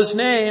don't know his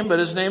name, but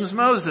his name's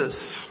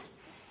Moses.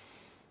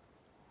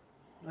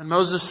 And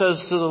Moses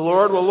says to the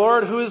Lord, well,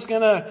 Lord, who is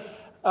going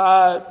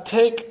to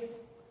take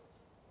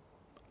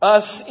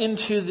us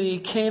into the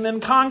Canaan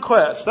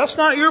conquest? That's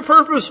not your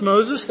purpose,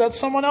 Moses. That's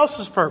someone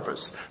else's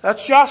purpose.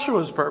 That's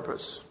Joshua's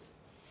purpose.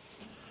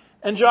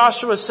 And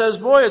Joshua says,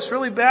 boy, it's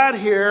really bad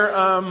here.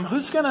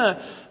 Who's going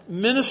to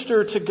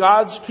minister to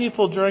God's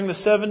people during the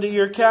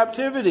 70-year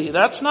captivity?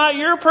 That's not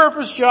your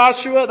purpose,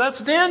 Joshua.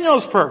 That's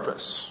Daniel's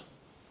purpose.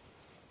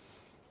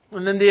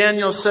 And then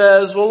Daniel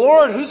says, well,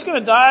 Lord, who's going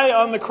to die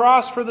on the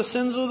cross for the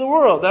sins of the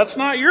world? That's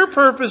not your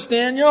purpose,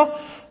 Daniel.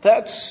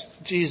 That's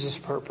Jesus'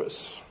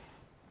 purpose.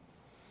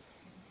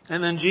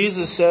 And then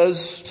Jesus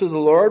says to the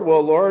Lord,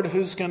 well, Lord,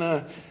 who's going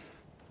to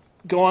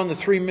go on the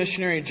 3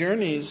 missionary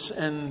journeys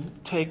and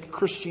take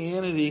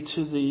Christianity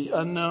to the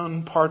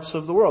unknown parts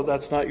of the world?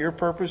 That's not your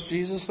purpose,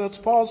 Jesus. That's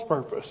Paul's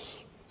purpose.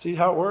 See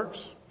how it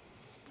works?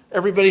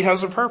 Everybody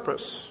has a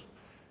purpose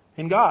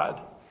in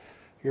God.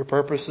 Your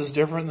purpose is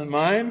different than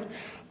mine.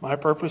 My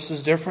purpose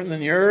is different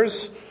than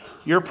yours.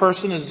 Your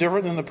person is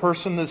different than the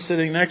person that's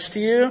sitting next to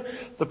you.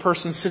 The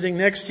person sitting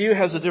next to you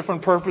has a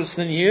different purpose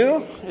than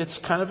you. It's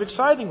kind of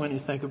exciting when you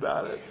think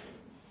about it.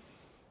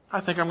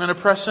 I think I'm going to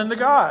press into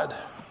God.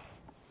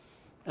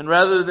 And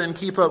rather than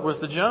keep up with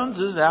the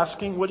Joneses,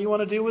 asking, what do you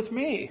want to do with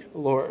me,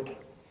 Lord?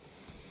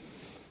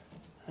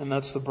 And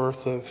that's the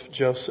birth of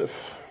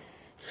Joseph.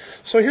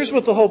 So here's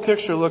what the whole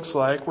picture looks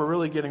like. We're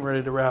really getting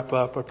ready to wrap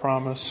up, I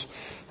promise.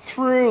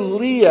 Through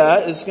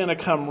Leah is going to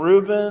come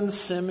Reuben,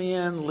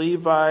 Simeon,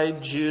 Levi,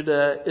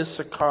 Judah,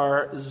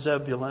 Issachar,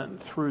 Zebulun.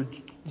 Through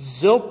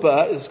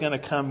Zilpah is going to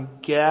come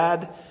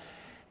Gad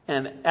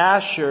and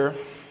Asher.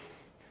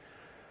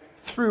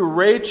 Through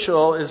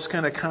Rachel is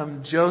going to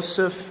come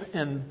Joseph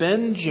and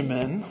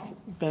Benjamin,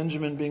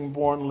 Benjamin being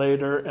born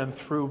later, and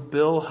through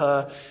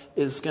Bilhah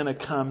is going to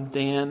come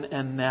Dan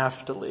and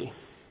Naphtali.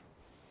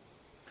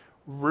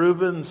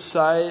 Reuben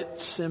sight,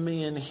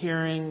 Simeon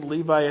hearing,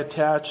 Levi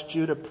attached,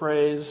 Judah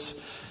praise,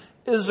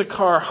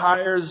 Issachar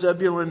hire,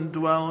 Zebulun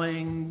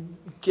dwelling,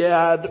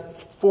 Gad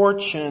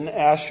fortune,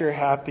 Asher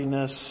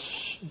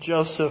happiness,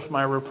 Joseph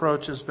my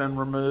reproach has been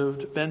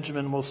removed,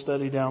 Benjamin will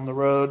study down the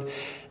road,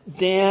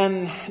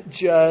 Dan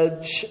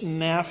judge,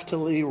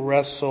 Naphtali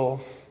wrestle,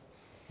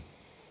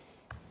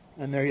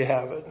 and there you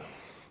have it.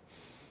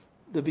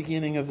 The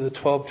beginning of the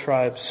 12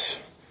 tribes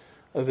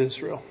of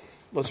Israel.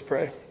 Let's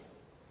pray.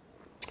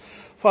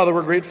 Father,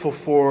 we're grateful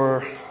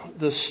for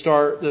the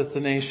start that the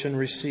nation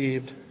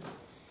received.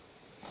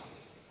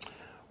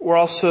 We're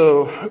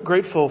also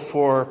grateful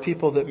for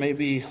people that may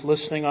be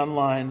listening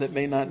online that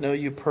may not know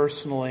you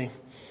personally,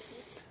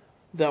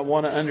 that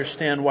want to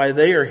understand why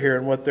they are here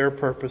and what their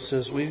purpose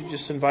is. We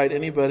just invite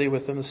anybody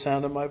within the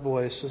sound of my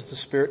voice, as the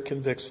Spirit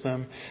convicts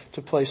them,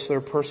 to place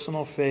their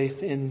personal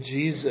faith in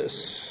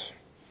Jesus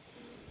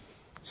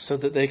so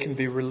that they can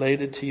be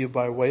related to you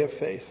by way of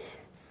faith.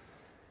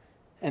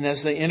 And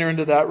as they enter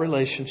into that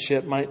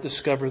relationship, might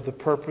discover the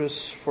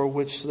purpose for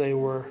which they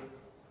were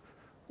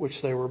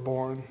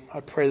born. I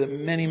pray that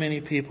many,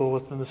 many people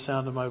within the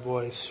sound of my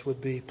voice would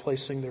be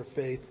placing their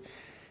faith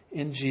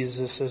in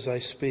Jesus as I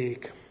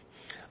speak.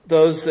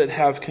 Those that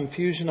have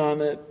confusion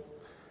on it,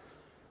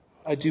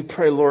 I do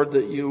pray, Lord,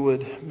 that you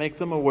would make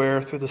them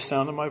aware through the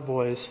sound of my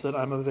voice that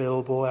I'm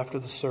available after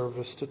the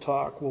service to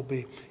talk. We'll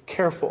be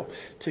careful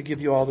to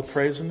give you all the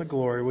praise and the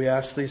glory. We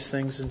ask these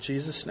things in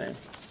Jesus' name.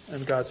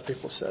 And God's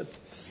people said,